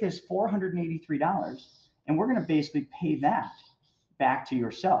going to take this $483 and we're going to basically pay that back to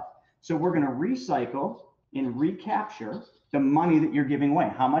yourself. So we're going to recycle and recapture the money that you're giving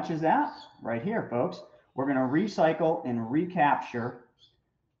away. How much is that? Right here, folks. We're going to recycle and recapture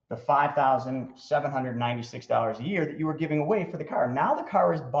the $5,796 a year that you were giving away for the car. Now the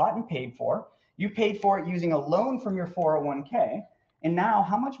car is bought and paid for. You paid for it using a loan from your 401k. And now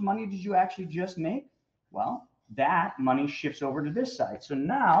how much money did you actually just make? Well, that money shifts over to this side. So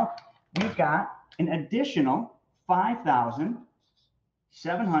now we've got an additional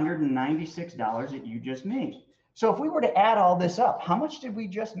 $5,796 that you just made. So if we were to add all this up, how much did we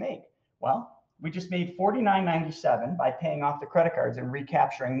just make? Well, We just made $49.97 by paying off the credit cards and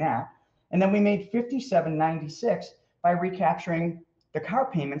recapturing that. And then we made $57.96 by recapturing the car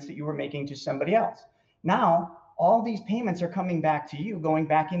payments that you were making to somebody else. Now, all these payments are coming back to you, going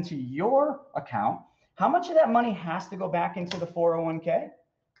back into your account. How much of that money has to go back into the 401k?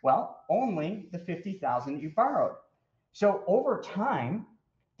 Well, only the $50,000 that you borrowed. So over time,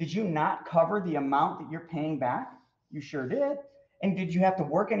 did you not cover the amount that you're paying back? You sure did. And did you have to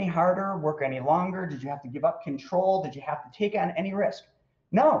work any harder, work any longer? Did you have to give up control? Did you have to take on any risk?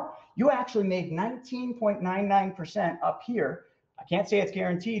 No, you actually made 19.99% up here. I can't say it's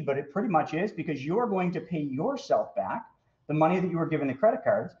guaranteed, but it pretty much is, because you're going to pay yourself back the money that you were given the credit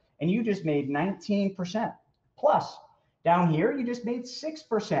cards, and you just made 19%. Plus, down here, you just made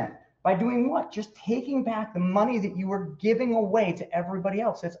 6% by doing what? Just taking back the money that you were giving away to everybody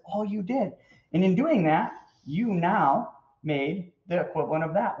else. That's all you did. And in doing that, you now made the equivalent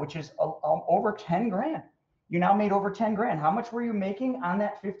of that, which is over 10 grand. You now made over 10 grand. How much were you making on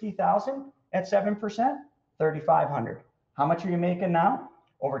that 50,000 at 7%? 3,500. How much are you making now?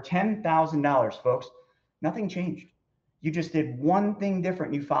 Over $10,000, folks. Nothing changed. You just did one thing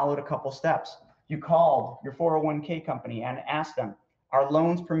different. You followed a couple steps. You called your 401k company and asked them, are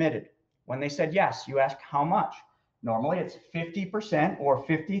loans permitted? When they said yes, you asked how much. Normally it's 50% or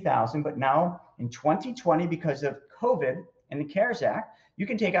 50,000, but now in 2020, because of COVID and the CARES Act, you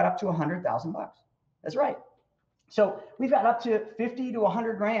can take out up to 100,000 bucks. That's right. So we've got up to 50 to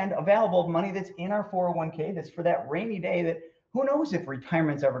 100 grand available money that's in our 401k that's for that rainy day that who knows if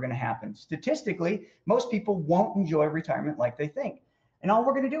retirement's ever going to happen. Statistically, most people won't enjoy retirement like they think. And all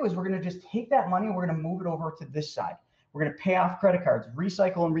we're going to do is we're going to just take that money and we're going to move it over to this side. We're going to pay off credit cards,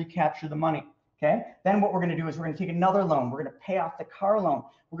 recycle and recapture the money. Okay. Then what we're going to do is we're going to take another loan. We're going to pay off the car loan.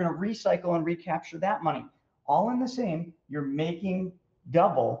 We're going to recycle and recapture that money. All in the same, you're making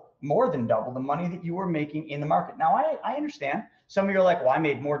double, more than double the money that you were making in the market. Now, I understand. Some of you are like, well, I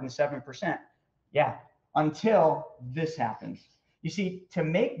made more than 7%. Yeah, until this happens. You see, to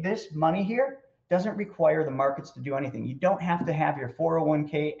make this money here doesn't require the markets to do anything. You don't have to have your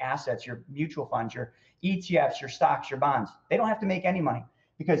 401k assets, your mutual funds, your ETFs, your stocks, your bonds. They don't have to make any money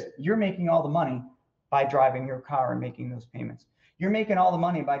because you're making all the money by driving your car and making those payments. You're making all the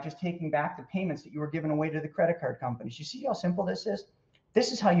money by just taking back the payments that you were giving away to the credit card companies. You see how simple this is?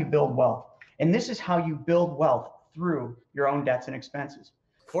 This is how you build wealth. And this is how you build wealth through your own debts and expenses.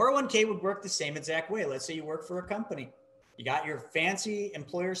 401k would work the same exact way. Let's say you work for a company. You got your fancy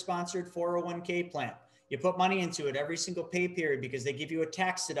employer-sponsored 401k plan. You put money into it every single pay period because they give you a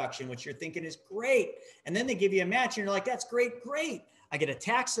tax deduction, which you're thinking is great. And then they give you a match and you're like, that's great, great. I get a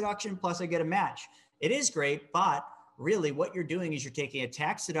tax deduction plus I get a match. It is great, but really what you're doing is you're taking a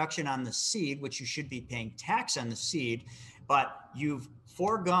tax deduction on the seed, which you should be paying tax on the seed, but you've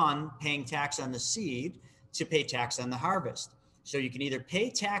foregone paying tax on the seed to pay tax on the harvest. So you can either pay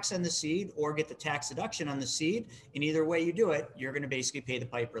tax on the seed or get the tax deduction on the seed. In either way you do it, you're going to basically pay the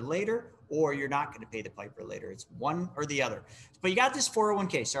piper later, or you're not going to pay the piper later. It's one or the other. But you got this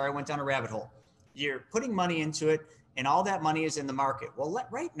 401k. Sorry, I went down a rabbit hole. You're putting money into it, and all that money is in the market. Well,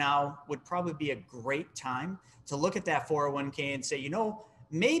 right now would probably be a great time to look at that 401k and say, you know,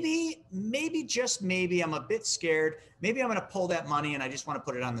 maybe, just maybe I'm a bit scared. Maybe I'm going to pull that money and I just want to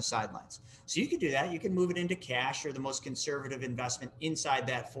put it on the sidelines. So you could do that. You can move it into cash or the most conservative investment inside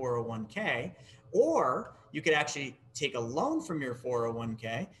that 401k, or you could actually take a loan from your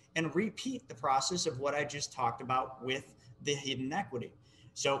 401k and repeat the process of what I just talked about with the hidden equity.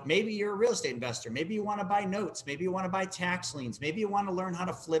 So maybe you're a real estate investor. Maybe you want to buy notes. Maybe you want to buy tax liens. Maybe you want to learn how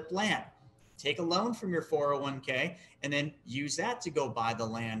to flip land. Take a loan from your 401k and then use that to go buy the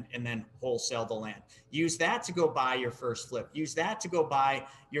land and then wholesale the land. Use that to go buy your first flip. Use that to go buy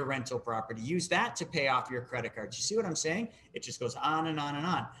your rental property. Use that to pay off your credit cards. You see what I'm saying? It just goes on and on and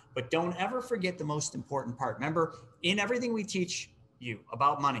on. But don't ever forget the most important part. Remember, in everything we teach you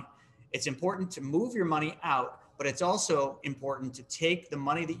about money, it's important to move your money out, but it's also important to take the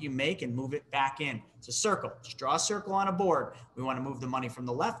money that you make and move it back in. It's a circle. Just draw a circle on a board. We want to move the money from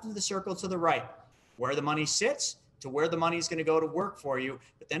the left of the circle to the right, where the money sits to where the money is going to go to work for you.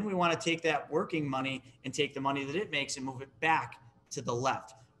 But then we want to take that working money and take the money that it makes and move it back to the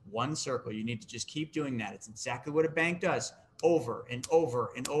left. One circle. You need to just keep doing that. It's exactly what a bank does over and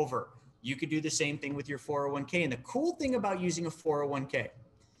over and over. You could do the same thing with your 401k. And the cool thing about using a 401k,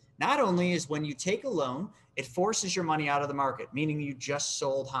 not only is when you take a loan, it forces your money out of the market, meaning you just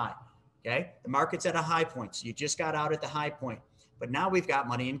sold high. Okay. The market's at a high point. So you just got out at the high point. But now we've got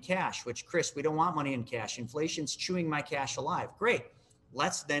money in cash, which, Chris, we don't want money in cash. Inflation's chewing my cash alive. Great.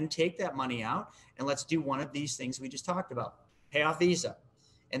 Let's then take that money out and let's do one of these things we just talked about. Pay off Visa.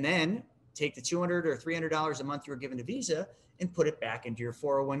 And then take the $200 or $300 a month you were given to Visa and put it back into your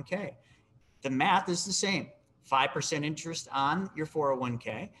 401k. The math is the same, 5% interest on your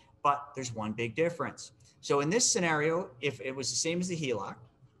 401k, but there's one big difference. So in this scenario, if it was the same as the HELOC,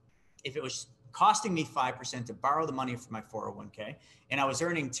 if it was costing me 5% to borrow the money from my 401k and I was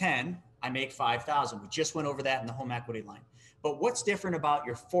earning 10, I make 5,000. We just went over that in the home equity line. But what's different about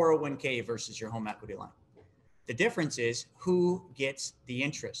your 401k versus your home equity line? The difference is who gets the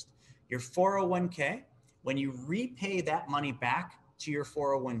interest. Your 401k, when you repay that money back to your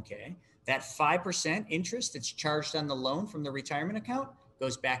 401k, that 5% interest that's charged on the loan from the retirement account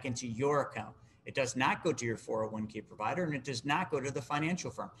goes back into your account. It does not go to your 401k provider, and it does not go to the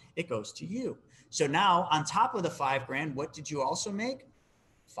financial firm. It goes to you. So now on top of the $5,000, what did you also make?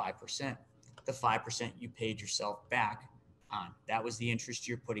 5%. The 5% you paid yourself back on. That was the interest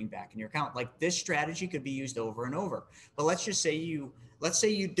you're putting back in your account. Like, this strategy could be used over and over. But let's say you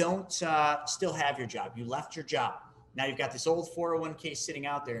don't still have your job. You left your job. Now you've got this old 401k sitting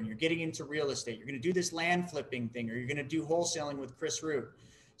out there and you're getting into real estate. You're going to do this land flipping thing, or you're going to do wholesaling with Chris Root.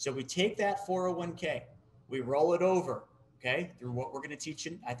 So we take that 401k, we roll it over, okay, through what we're going to teach.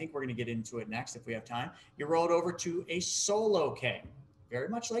 I think we're going to get into it next if we have time. You roll it over to a solo K, very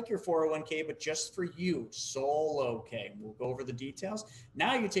much like your 401k, but just for you, solo K. We'll go over the details.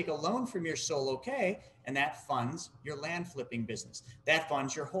 Now you take a loan from your solo K, and that funds your land flipping business. That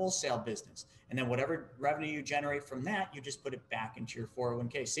funds your wholesale business. And then whatever revenue you generate from that, you just put it back into your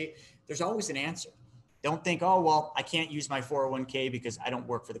 401k. See, there's always an answer. Don't think, oh, well, I can't use my 401k because I don't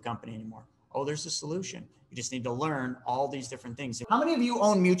work for the company anymore. Oh, there's a solution. You just need to learn all these different things. How many of you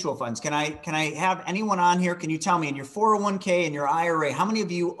own mutual funds? Can I have anyone on here? Can you tell me in your 401k and your IRA, how many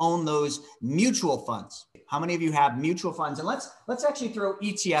of you own those mutual funds? How many of you have mutual funds? And let's actually throw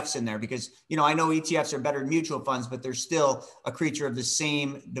ETFs in there because, I know ETFs are better than mutual funds, but they're still a creature of the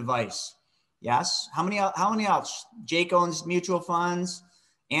same device. Yes. How many else? Jake owns mutual funds.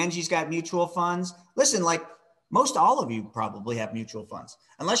 Angie's got mutual funds. Listen, like most all of you probably have mutual funds.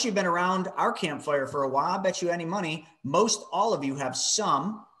 Unless you've been around our campfire for a while, I bet you any money, most all of you have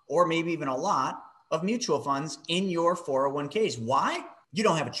some, or maybe even a lot of mutual funds in your 401ks. Why? You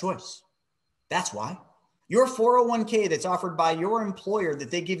don't have a choice. That's why. Your 401k that's offered by your employer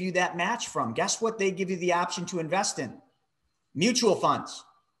that they give you that match from, guess what they give you the option to invest in? Mutual funds.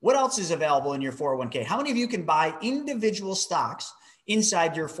 What else is available in your 401k? How many of you can buy individual stocks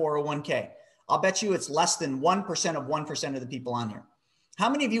inside your 401k? I'll bet you it's less than 1% of 1% of the people on here. How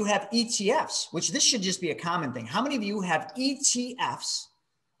many of you have ETFs, which this should just be a common thing? How many of you have ETFs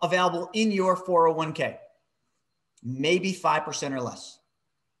available in your 401k? Maybe 5% or less.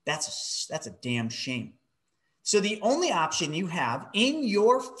 That's a damn shame. So the only option you have in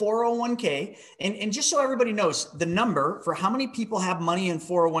your 401k, and just so everybody knows, the number for how many people have money in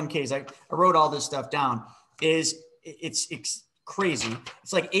 401ks, I wrote all this stuff down, is it's crazy.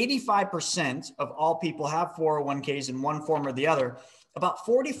 It's like 85% of all people have 401ks in one form or the other. About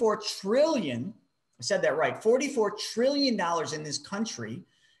 44 trillion, I said that right, $44 trillion in this country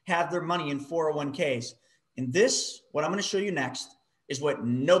have their money in 401ks. And this, what I'm going to show you next, is what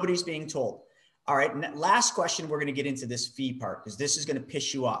nobody's being told. All right, last question, we're going to get into this fee part because this is going to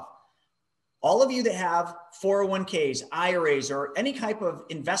piss you off. All of you that have 401ks, IRAs, or any type of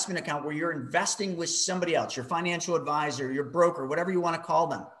investment account where you're investing with somebody else, your financial advisor, your broker, whatever you want to call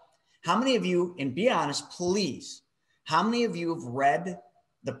them. How many of you, and be honest, please, how many of you have read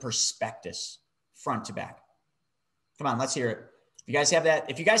the prospectus front to back? Come on, let's hear it. If you guys have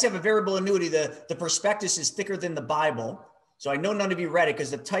that, if you guys have a variable annuity, the prospectus is thicker than the Bible. So I know none of you read it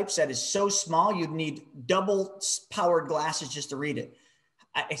because the typeset is so small, you'd need double powered glasses just to read it.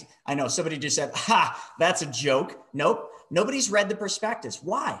 I know somebody just said, ha, that's a joke. Nope. Nobody's read the prospectus.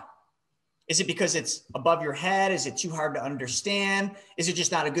 Why? Is it because it's above your head? Is it too hard to understand? Is it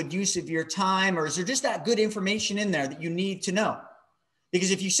just not a good use of your time? Or is there just not good information in there that you need to know?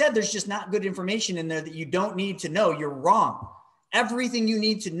 Because if you said there's just not good information in there that you don't need to know, you're wrong. Everything you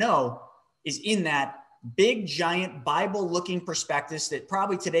need to know is in that big, giant Bible-looking prospectus that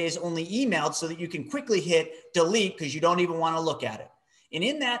probably today is only emailed so that you can quickly hit delete because you don't even want to look at it. And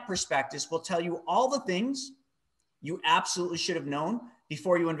in that prospectus, we'll tell you all the things you absolutely should have known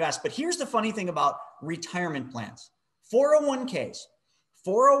before you invest. But here's the funny thing about retirement plans. 401ks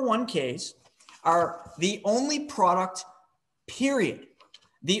are the only product, period,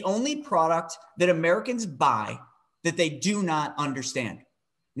 the only product that Americans buy that they do not understand.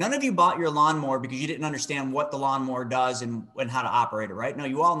 None of you bought your lawnmower because you didn't understand what the lawnmower does and how to operate it, right? No,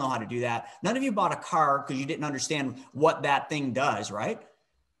 you all know how to do that. None of you bought a car because you didn't understand what that thing does, right?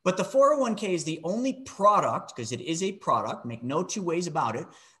 But the 401k is the only product, because it is a product, make no two ways about it,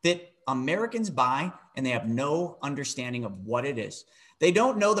 that Americans buy and they have no understanding of what it is. They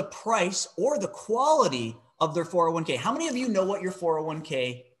don't know the price or the quality of their 401k. How many of you know what your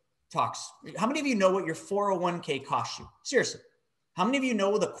 401k talks? How many of you know what your 401k costs you? Seriously. How many of you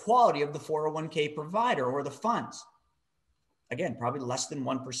know the quality of the 401k provider or the funds? Again, probably less than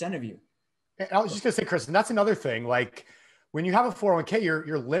 1% of you. I was just gonna say, Chris, and that's another thing. Like when you have a 401k,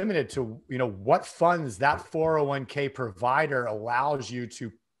 you're limited to, what funds that 401k provider allows you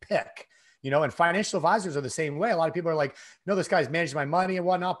to pick. And financial advisors are the same way. A lot of people are like, no, this guy's managing my money and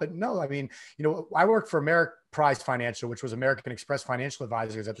whatnot. But no, I mean, I worked for Ameriprise Financial, which was American Express Financial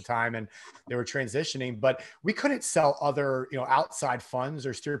Advisors at the time, and they were transitioning, but we couldn't sell other, outside funds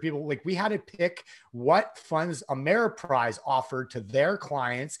or steer people. Like we had to pick what funds Ameriprise offered to their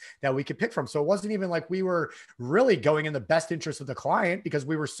clients that we could pick from. So it wasn't even like we were really going in the best interest of the client because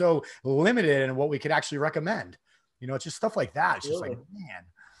we were so limited in what we could actually recommend. It's just stuff like that. It's just like, man.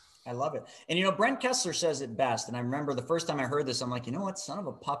 I love it. And, Brent Kessler says it best. And I remember the first time I heard this, I'm like, you know what, son of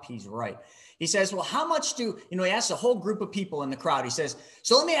a pup, he's right. He says, well, how much he asks a whole group of people in the crowd. He says,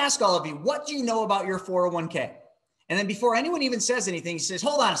 so let me ask all of you, what do you know about your 401k? And then before anyone even says anything, he says,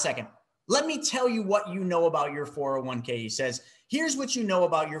 hold on a second. Let me tell you what you know about your 401k. He says, here's what you know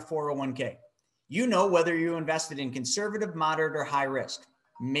about your 401k. You know whether you invested in conservative, moderate, or high risk.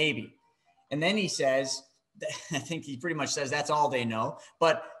 Maybe. And then he says, I think he pretty much says that's all they know,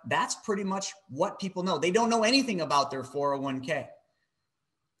 but that's pretty much what people know. They don't know anything about their 401k,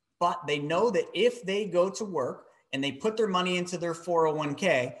 but they know that if they go to work and they put their money into their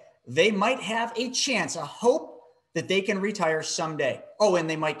 401k, they might have a chance, a hope that they can retire someday. Oh, and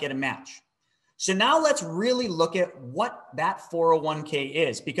they might get a match. So now let's really look at what that 401k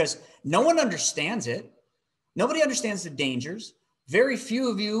is, because no one understands it. Nobody understands the dangers. Very few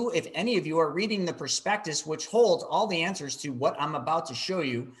of you, if any of you, are reading the prospectus, which holds all the answers to what I'm about to show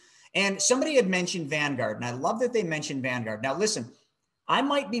you. And somebody had mentioned Vanguard, and I love that they mentioned Vanguard. Now, listen, I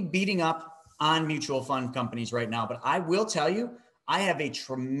might be beating up on mutual fund companies right now, but I will tell you, I have a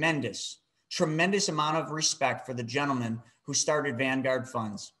tremendous amount of respect for the gentleman who started Vanguard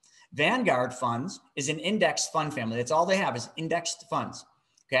Funds. Vanguard Funds is an indexed fund family. That's all they have is indexed funds,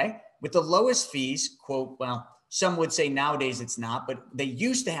 okay? With the lowest fees, quote, well, some would say nowadays it's not, but they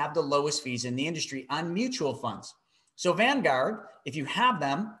used to have the lowest fees in the industry on mutual funds. So Vanguard, if you have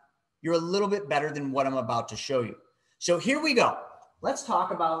them, you're a little bit better than what I'm about to show you. So here we go. Let's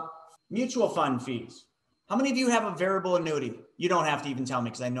talk about mutual fund fees. How many of you have a variable annuity? You don't have to even tell me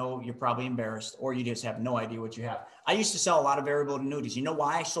because I know you're probably embarrassed or you just have no idea what you have. I used to sell a lot of variable annuities. You know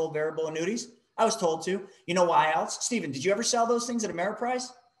why I sold variable annuities? I was told to. You know why else? Steven, did you ever sell those things at Ameriprise?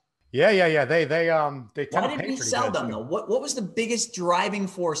 Yeah. They Why did we sell them though? What was the biggest driving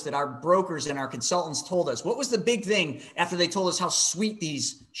force that our brokers and our consultants told us? What was the big thing after they told us how sweet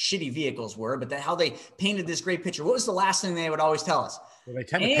these shitty vehicles were, but how they painted this great picture? What was the last thing they would always tell us? Well, they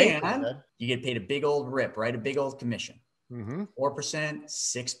tend to pay for it. You get paid a big old rip, right? A big old commission. 4%, 6%.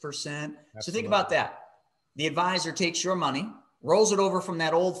 Absolutely. So think about that. The advisor takes your money, rolls it over from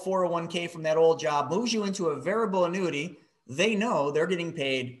that old 401k from that old job, moves you into a variable annuity. They know they're getting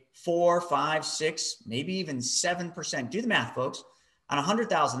paid 4, 5, 6, maybe even 7%. Do the math, folks. On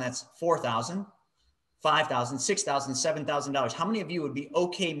 100,000, that's 4,000, 5,000, 6,000, $7,000. How many of you would be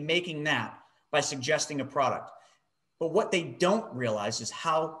okay making that by suggesting a product? But what they don't realize is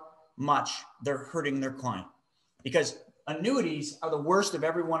how much they're hurting their client, because annuities are the worst of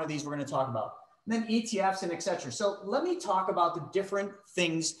every one of these we're going to talk about. And then ETFs and et cetera. So let me talk about the different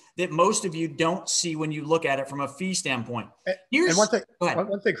things that most of you don't see when you look at it from a fee standpoint. And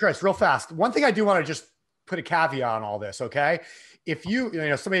one thing, Chris, real fast. One thing I do want to just put a caveat on all this, okay? If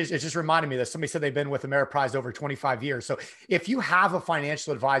somebody, it just reminded me that somebody said they've been with Ameriprise over 25 years. So if you have a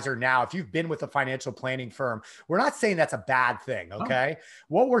financial advisor now, if you've been with a financial planning firm, we're not saying that's a bad thing, okay? Oh.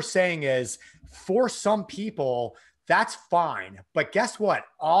 What we're saying is for some people, that's fine. But guess what?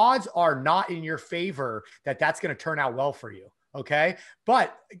 Odds are not in your favor that that's going to turn out well for you. Okay.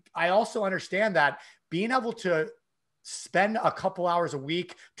 But I also understand that being able to spend a couple hours a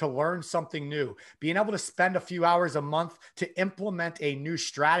week to learn something new, being able to spend a few hours a month to implement a new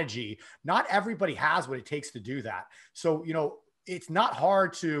strategy, not everybody has what it takes to do that. So, it's not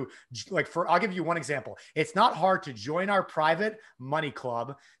hard to I'll give you one example. It's not hard to join our private money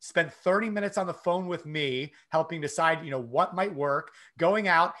club, spend 30 minutes on the phone with me, helping decide, what might work, going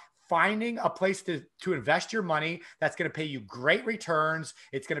out, finding a place to invest your money that's going to pay you great returns.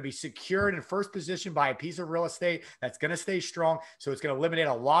 It's going to be secured in first position by a piece of real estate that's going to stay strong. So it's going to eliminate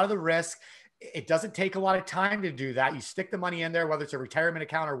a lot of the risk. it doesn't take a lot of time to do that. You stick the money in there, whether it's a retirement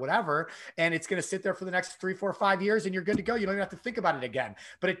account or whatever, and it's going to sit there for the next 3, 4, 5 years and you're good to go. You don't even have to think about it again.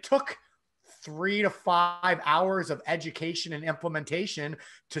 But it took 3 to 5 hours of education and implementation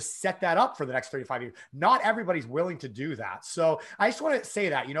to set that up for the next 3 to 5 years. Not everybody's willing to do that. So I just want to say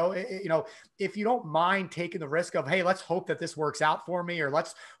that, if you don't mind taking the risk of, hey, let's hope that this works out for me, or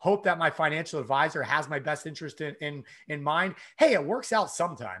let's hope that my financial advisor has my best interest in mind. Hey, it works out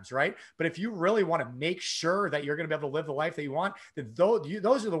sometimes, right? But if you really want to make sure that you're going to be able to live the life that you want, then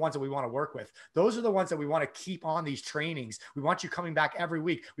those are the ones that we want to work with. Those are the ones that we want to keep on these trainings. We want you coming back every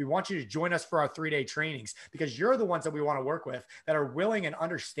week. We want you to join us for our 3-day trainings, because you're the ones that we want to work with that are willing and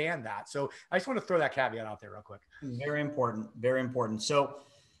understand that. So I just want to throw that caveat out there real quick. Very important. Very important. So,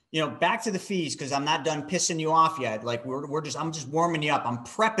 back to the fees, because I'm not done pissing you off yet. Like I'm just warming you up. I'm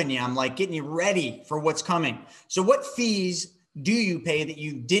prepping you. I'm like getting you ready for what's coming. So what fees do you pay that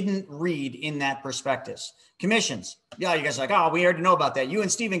you didn't read in that prospectus? Commissions. Yeah. You guys are like, oh, we already know about that. You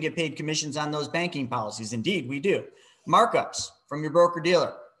and Steven get paid commissions on those banking policies. Indeed, we do. Markups from your broker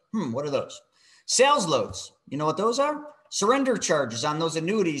dealer. What are those? Sales loads. You know what those are? Surrender charges on those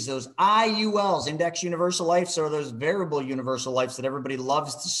annuities, those IULs, index universal lives, or those variable universal lives that everybody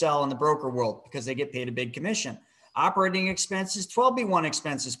loves to sell in the broker world because they get paid a big commission. Operating expenses, 12B1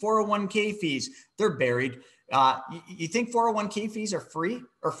 expenses, 401k fees, they're buried. You think 401k fees are free,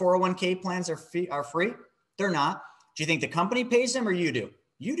 or 401k plans are free? They're not. Do you think the company pays them, or you do?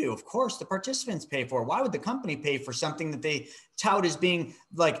 You do, of course. The participants pay for it. Why would the company pay for something that they tout as being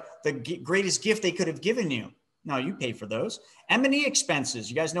like the greatest gift they could have given you? No, you pay for those. M&E expenses.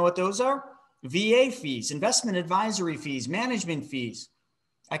 You guys know what those are? VA fees, investment advisory fees, management fees.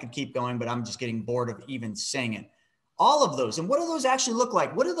 I could keep going, but I'm just getting bored of even saying it. All of those. And what do those actually look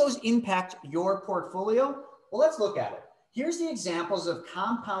like? What do those impact your portfolio? Well, let's look at it. Here's the examples of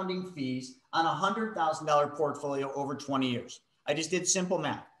compounding fees on a $100,000 portfolio over 20 years. I just did simple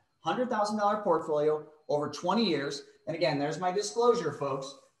math. $100,000 portfolio over 20 years. And again, there's my disclosure,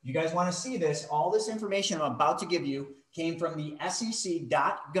 folks. You guys want to see this? All this information I'm about to give you came from the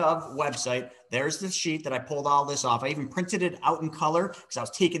SEC.gov website. There's the sheet that I pulled all this off. I even printed it out in color because I was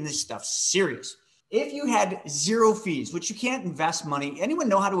taking this stuff serious. If you had zero fees, which you can't invest money, anyone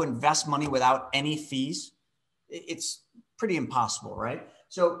know how to invest money without any fees? It's pretty impossible, right?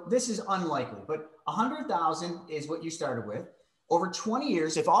 So this is unlikely, but 100,000 is what you started with. Over 20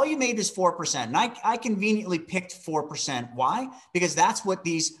 years, if all you made is 4%, and I conveniently picked 4%. Why? Because that's what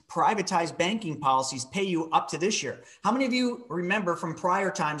these privatized banking policies pay you up to this year. How many of you remember from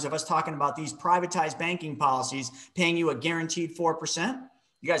prior times of us talking about these privatized banking policies paying you a guaranteed 4%?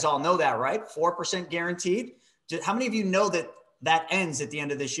 You guys all know that, right? 4% guaranteed. How many of you know that that ends at the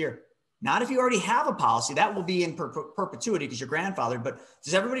end of this year? Not if you already have a policy. That will be in perpetuity because you're grandfathered. But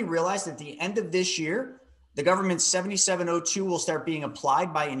does everybody realize that at the end of this year, the government's 7702 will start being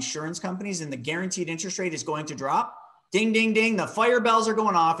applied by insurance companies and the guaranteed interest rate is going to drop? Ding, ding, ding. The fire bells are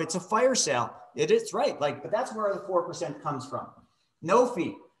going off. It's a fire sale. It is right. But that's where the 4% comes from. No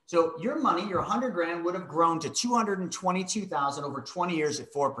fee. So your money, your 100 grand would have grown to 222,000 over 20 years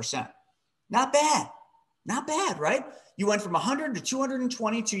at 4%. Not bad. Not bad, right? You went from 100 to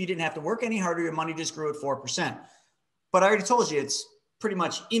 222. You didn't have to work any harder. Your money just grew at 4%. But I already told you it's pretty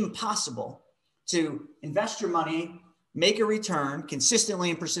much impossible to invest your money, make a return consistently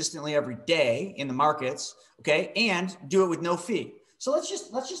and persistently every day in the markets, okay, and do it with no fee. So let's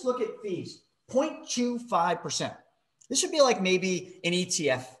just look at fees. 0.25%. This would be like maybe an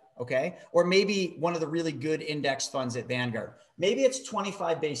ETF, okay, or maybe one of the really good index funds at Vanguard. Maybe it's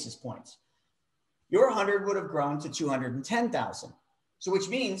 25 basis points. Your 100 would have grown to 210,000. So which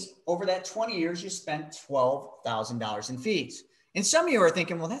means over that 20 years, you spent $12,000 in fees. And some of you are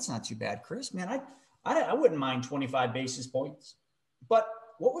thinking, well, that's not too bad, Chris. Man, I wouldn't mind 25 basis points. But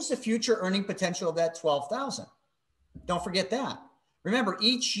what was the future earning potential of that 12,000? Don't forget that. Remember,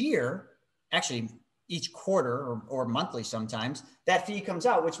 each year, actually each quarter or monthly sometimes, that fee comes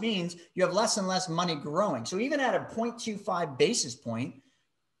out, which means you have less and less money growing. So even at a 0.25 basis point,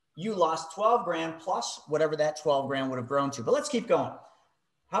 you lost 12 grand plus whatever that 12 grand would have grown to. But let's keep going.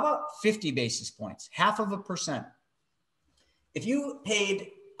 How about 50 basis points, 0.5%? If you paid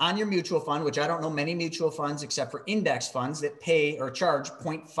on your mutual fund, which I don't know many mutual funds except for index funds that pay or charge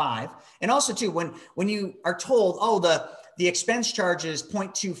 0.5. And also too, when you are told, oh, the expense charge is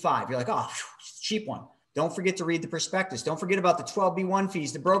 0.25, you're like, oh, cheap one. Don't forget to read the prospectus. Don't forget about the 12B1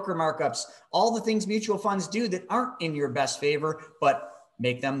 fees, the broker markups, all the things mutual funds do that aren't in your best favor, but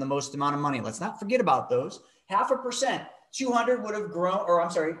make them the most amount of money. Let's not forget about those. 0.5%, 200 would have grown, or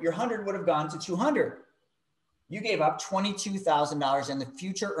I'm sorry, your 100 would have gone to 200. You gave up $22,000 in the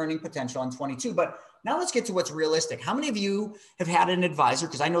future earning potential on 22. But now let's get to what's realistic. How many of you have had an advisor,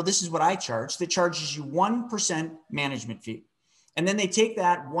 because I know this is what I charge, that charges you 1% management fee? And then they take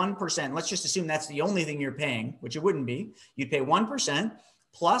that 1%, let's just assume that's the only thing you're paying, which it wouldn't be. You'd pay 1%,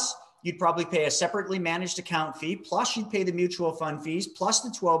 plus you'd probably pay a separately managed account fee, plus you'd pay the mutual fund fees, plus the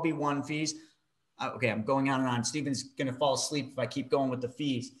 12B1 fees. Okay, I'm going on and on. Stephen's going to fall asleep if I keep going with the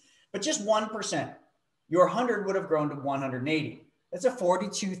fees. But just 1%, your 100 would have grown to 180. That's a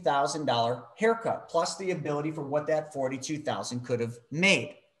 $42,000 haircut, plus the ability for what that $42,000 could have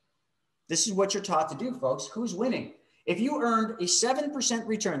made. This is what you're taught to do, folks. Who's winning? If you earned a 7%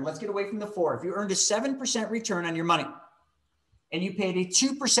 return, let's get away from the 4. If you earned a 7% return on your money and you paid a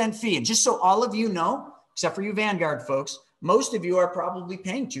 2% fee, and just so all of you know, except for you Vanguard folks, most of you are probably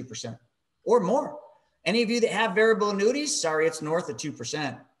paying 2% or more. Any of you that have variable annuities, sorry, it's north of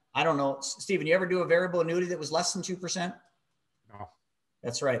 2%. I don't know. Stephen, you ever do a variable annuity that was less than 2%? No.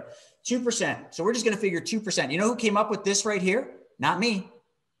 That's right. 2%. So we're just going to figure 2%. You know who came up with this right here? Not me.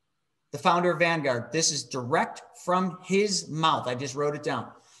 The founder of Vanguard. This is direct from his mouth. I just wrote it down.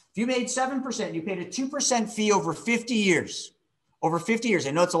 If you made 7%, you paid a 2% fee over 50 years. Over 50 years.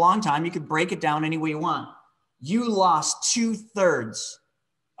 I know it's a long time. You could break it down any way you want. You lost 2/3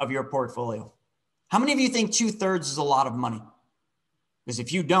 of your portfolio. How many of you think 2/3 is a lot of money? Because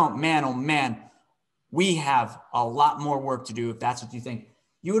if you don't, man, oh man, we have a lot more work to do if that's what you think.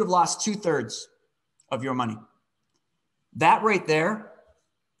 You would have lost 2/3 of your money. That right there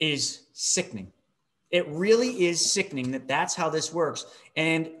is sickening. It really is sickening that that's how this works.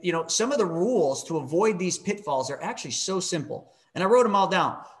 And, you know, some of the rules to avoid these pitfalls are actually so simple. And I wrote them all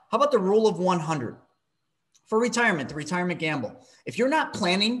down. How about the rule of 100? For retirement, the retirement gamble. If you're not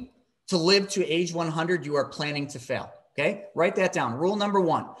planning to live to age 100, you are planning to fail. Okay, write that down. Rule number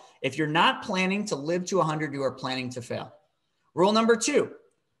 1, if you're not planning to live to 100, you are planning to fail. Rule number 2,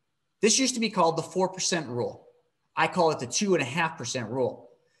 this used to be called the 4% rule. I call it the 2.5% rule.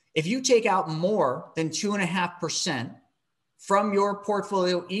 If you take out more than 2.5% from your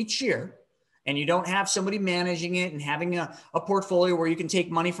portfolio each year, and you don't have somebody managing it and having a portfolio where you can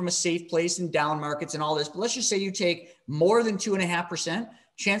take money from a safe place in down markets and all this, but let's just say you take more than 2.5%,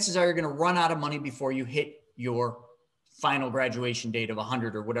 chances are you're going to run out of money before you hit your final graduation date of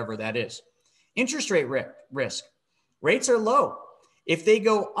 100 or whatever that is. Interest rate risk. Rates are low. If they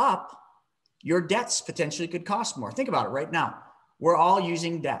go up, your debts potentially could cost more. Think about it right now. We're all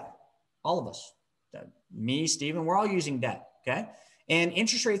using debt. All of us. Me, Stephen, we're all using debt. Okay. And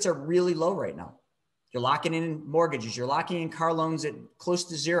interest rates are really low right now. You're locking in mortgages. You're locking in car loans at close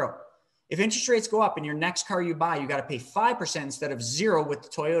to 0. If interest rates go up and your next car you buy, you got to pay 5% instead of 0 with the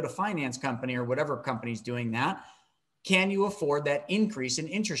Toyota Finance Company or whatever company's doing that. Can you afford that increase in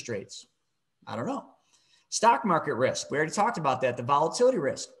interest rates? I don't know. Stock market risk. We already talked about that. The volatility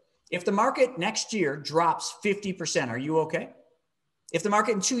risk. If the market next year drops 50%, are you okay? If the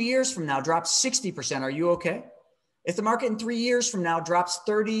market in 2 years from now drops 60%, are you okay? If the market in 3 years from now drops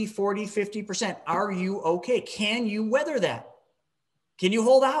 30, 40, 50%, are you okay? Can you weather that? Can you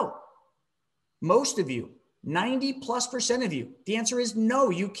hold out? Most of you, 90+% of you, the answer is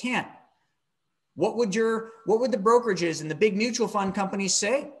no, you can't. What would the brokerages and the big mutual fund companies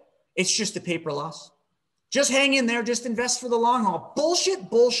say? It's just a paper loss. Just hang in there. Just invest for the long haul. Bullshit,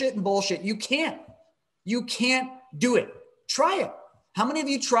 bullshit, and bullshit. You can't do it. Try it. How many of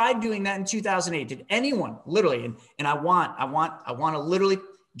you tried doing that in 2008? Did anyone literally, and I want to literally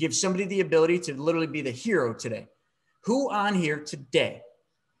give somebody the ability to literally be the hero today. Who on here today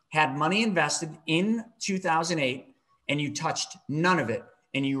had money invested in 2008 and you touched none of it?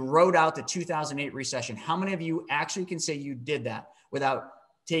 And you rode out the 2008 recession. How many of you actually can say you did that without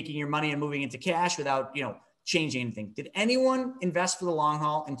taking your money and moving into cash, without, changing anything? Did anyone invest for the long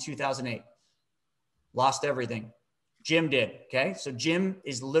haul in 2008? Lost everything. Jim did. Okay. So Jim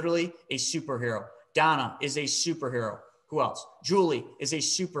is literally a superhero. Donna is a superhero. Who else? Julie is a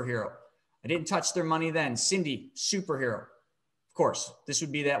superhero. I didn't touch their money then. Cindy, superhero. Of course, this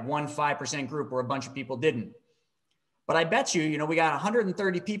would be that 5% group where a bunch of people didn't. But I bet you, we got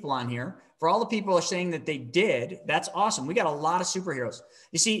 130 people on here. For all the people are saying that they did, that's awesome. We got a lot of superheroes.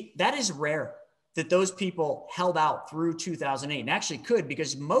 You see, that is rare that those people held out through 2008, and actually could,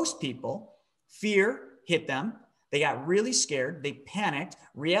 because most people, fear hit them. They got really scared. They panicked.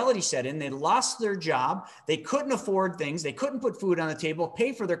 Reality set in. They lost their job. They couldn't afford things. They couldn't put food on the table,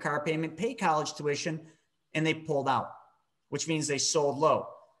 pay for their car payment, pay college tuition, and they pulled out, which means they sold low.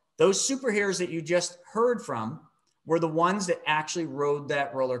 Those superheroes that you just heard from were the ones that actually rode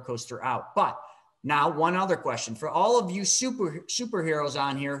that roller coaster out. But now, one other question for all of you superheroes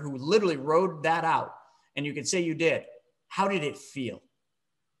on here who literally rode that out and you could say you did, how did it feel?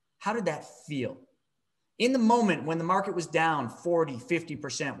 How did that feel? In the moment when the market was down 40,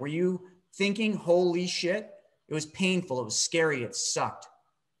 50%, were you thinking, holy shit, it was painful, it was scary, it sucked?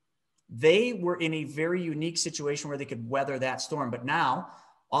 They were in a very unique situation where they could weather that storm. But now,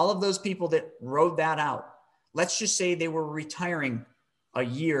 all of those people that rode that out, let's just say they were retiring a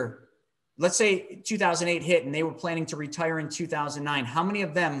year. Let's say 2008 hit and they were planning to retire in 2009. How many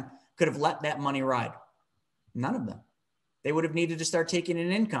of them could have let that money ride? None of them. They would have needed to start taking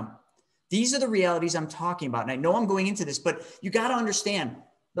an income. These are the realities I'm talking about. And I know I'm going into this, but you got to understand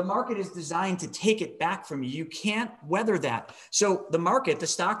the market is designed to take it back from you. You can't weather that. So the market, the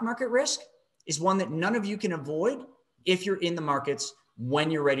stock market risk is one that none of you can avoid if you're in the markets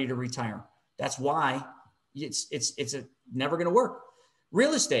when you're ready to retire. That's why it's never going to work.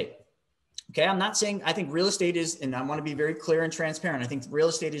 Real estate. Okay. I'm not saying I think real estate is, and I want to be very clear and transparent. I think real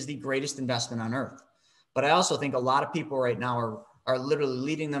estate is the greatest investment on earth. But I also think a lot of people right now are literally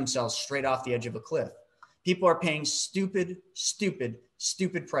leading themselves straight off the edge of a cliff. People are paying stupid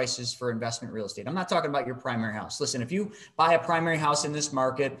prices for investment real estate. I'm not talking about your primary house. Listen, if you buy a primary house in this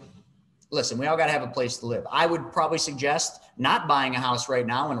market, listen, we all got to have a place to live. I would probably suggest not buying a house right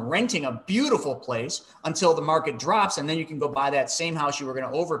now and renting a beautiful place until the market drops. And then you can go buy that same house you were going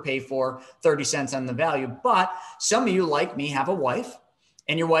to overpay for 30 cents on the value. But some of you, like me, have a wife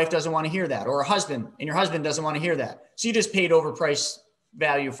and your wife doesn't want to hear that, or a husband and your husband doesn't want to hear that. So you just paid overpriced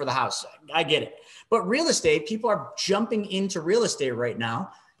value for the house. I get it. But real estate, people are jumping into real estate right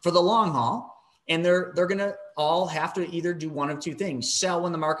now for the long haul. And they're going to all have to either do one of two things: sell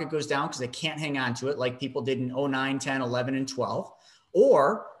when the market goes down because they can't hang on to it like people did in 09, 10, 11, and 12,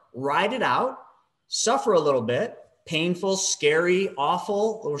 or ride it out, suffer a little bit, painful, scary,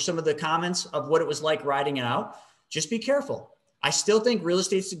 awful, or some of the comments of what it was like riding it out. Just be careful. I still think real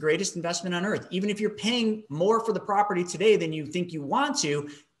estate is the greatest investment on earth. Even if you're paying more for the property today than you think you want to,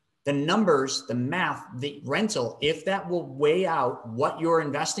 the numbers, the math, the rental, if that will weigh out what you're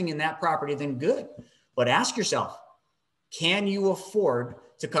investing in that property, then good. But ask yourself, can you afford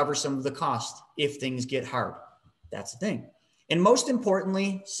to cover some of the cost if things get hard? That's the thing. And most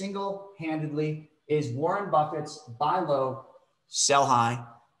importantly, single-handedly, is Warren Buffett's buy low, sell high,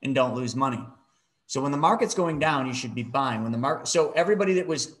 and don't lose money. So when the market's going down, you should be buying. So everybody that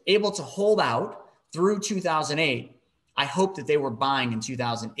was able to hold out through 2008, I hope that they were buying in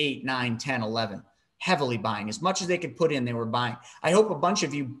 2008, 9, 10, 11, heavily buying. As much as they could put in, they were buying. I hope a bunch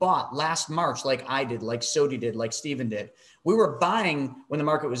of you bought last March like I did, like Sodi did, like Steven did. We were buying when the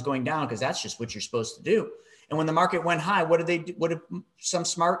market was going down because that's just what you're supposed to do. And when the market went high, what did they do? What did some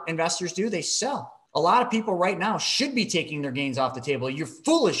smart investors do? They sell. A lot of people right now should be taking their gains off the table. You're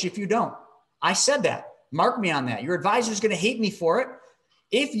foolish if you don't. I said that. Mark me on that. Your advisor is going to hate me for it.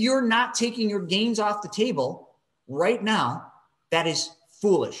 If you're not taking your gains off the table right now, that is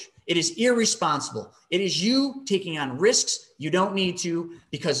foolish. It is irresponsible. It is you taking on risks you don't need to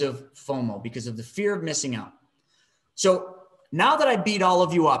because of FOMO, because of the fear of missing out. So now that I beat all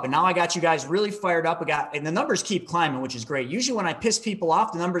of you up and now I got you guys really fired up, and the numbers keep climbing, which is great. Usually when I piss people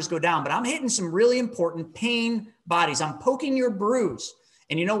off, the numbers go down, but I'm hitting some really important pain bodies. I'm poking your bruise.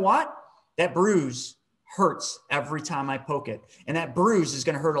 And you know what? That bruise hurts every time I poke it. And that bruise is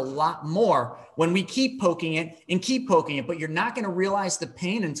going to hurt a lot more when we keep poking it and keep poking it, but you're not going to realize the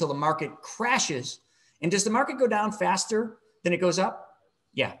pain until the market crashes. And does the market go down faster than it goes up?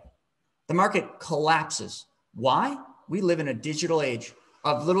 Yeah. The market collapses. Why? We live in a digital age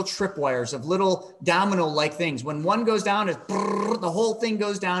of little tripwires, of little domino-like things. When one goes down, the whole thing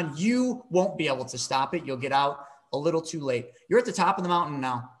goes down. You won't be able to stop it. You'll get out a little too late. You're at the top of the mountain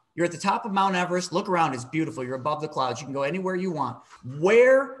now. You're at the top of Mount Everest. Look around. It's beautiful. You're above the clouds. You can go anywhere you want.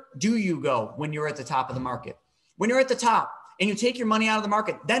 Where do you go when you're at the top of the market? When you're at the top and you take your money out of the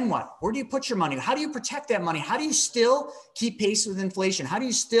market, then what? Where do you put your money? How do you protect that money? How do you still keep pace with inflation? How do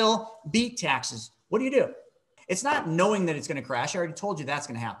you still beat taxes? What do you do? It's not knowing that it's going to crash. I already told you that's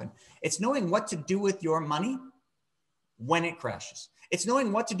going to happen. It's knowing what to do with your money when it crashes. It's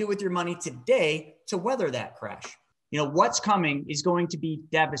knowing what to do with your money today to weather that crash. You know, what's coming is going to be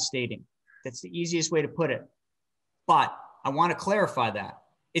devastating. That's the easiest way to put it. But I want to clarify that.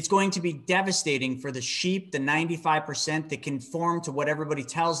 It's going to be devastating for the sheep, the 95% that conform to what everybody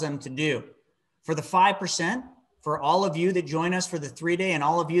tells them to do. For the 5%, for all of you that join us for the 3-day and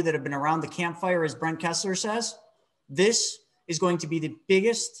all of you that have been around the campfire, as Brent Kessler says, this is going to be the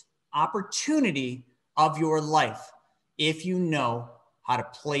biggest opportunity of your life if you know how to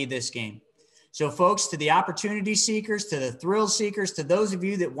play this game. So folks, to the opportunity seekers, to the thrill seekers, to those of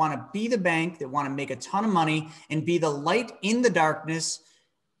you that want to be the bank, that want to make a ton of money and be the light in the darkness,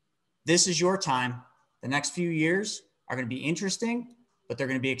 this is your time. The next few years are going to be interesting, but they're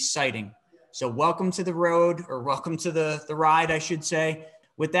going to be exciting. So welcome to the road, or welcome to the ride, I should say.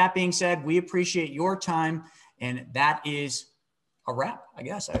 With that being said, we appreciate your time. And that is a wrap, I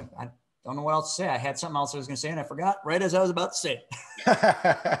guess. I don't know what else to say. I had something else I was going to say, and I forgot right as I was about to say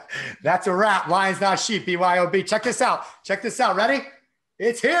it. That's a wrap. Lions Not Sheep, BYOB. Check this out. Check this out. Ready?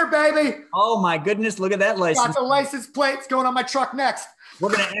 It's here, baby. Oh, my goodness. Look at that license. Got the license plates going on my truck next. We're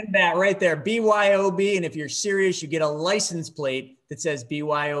going to end that right there. BYOB. And if you're serious, you get a license plate that says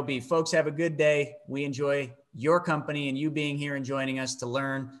BYOB. Folks, have a good day. We enjoy your company and you being here and joining us to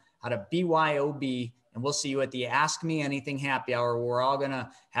learn how to BYOB. And we'll see you at the Ask Me Anything happy hour. We're all going to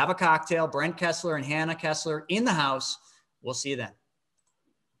have a cocktail. Brent Kessler and Hannah Kessler in the house. We'll see you then.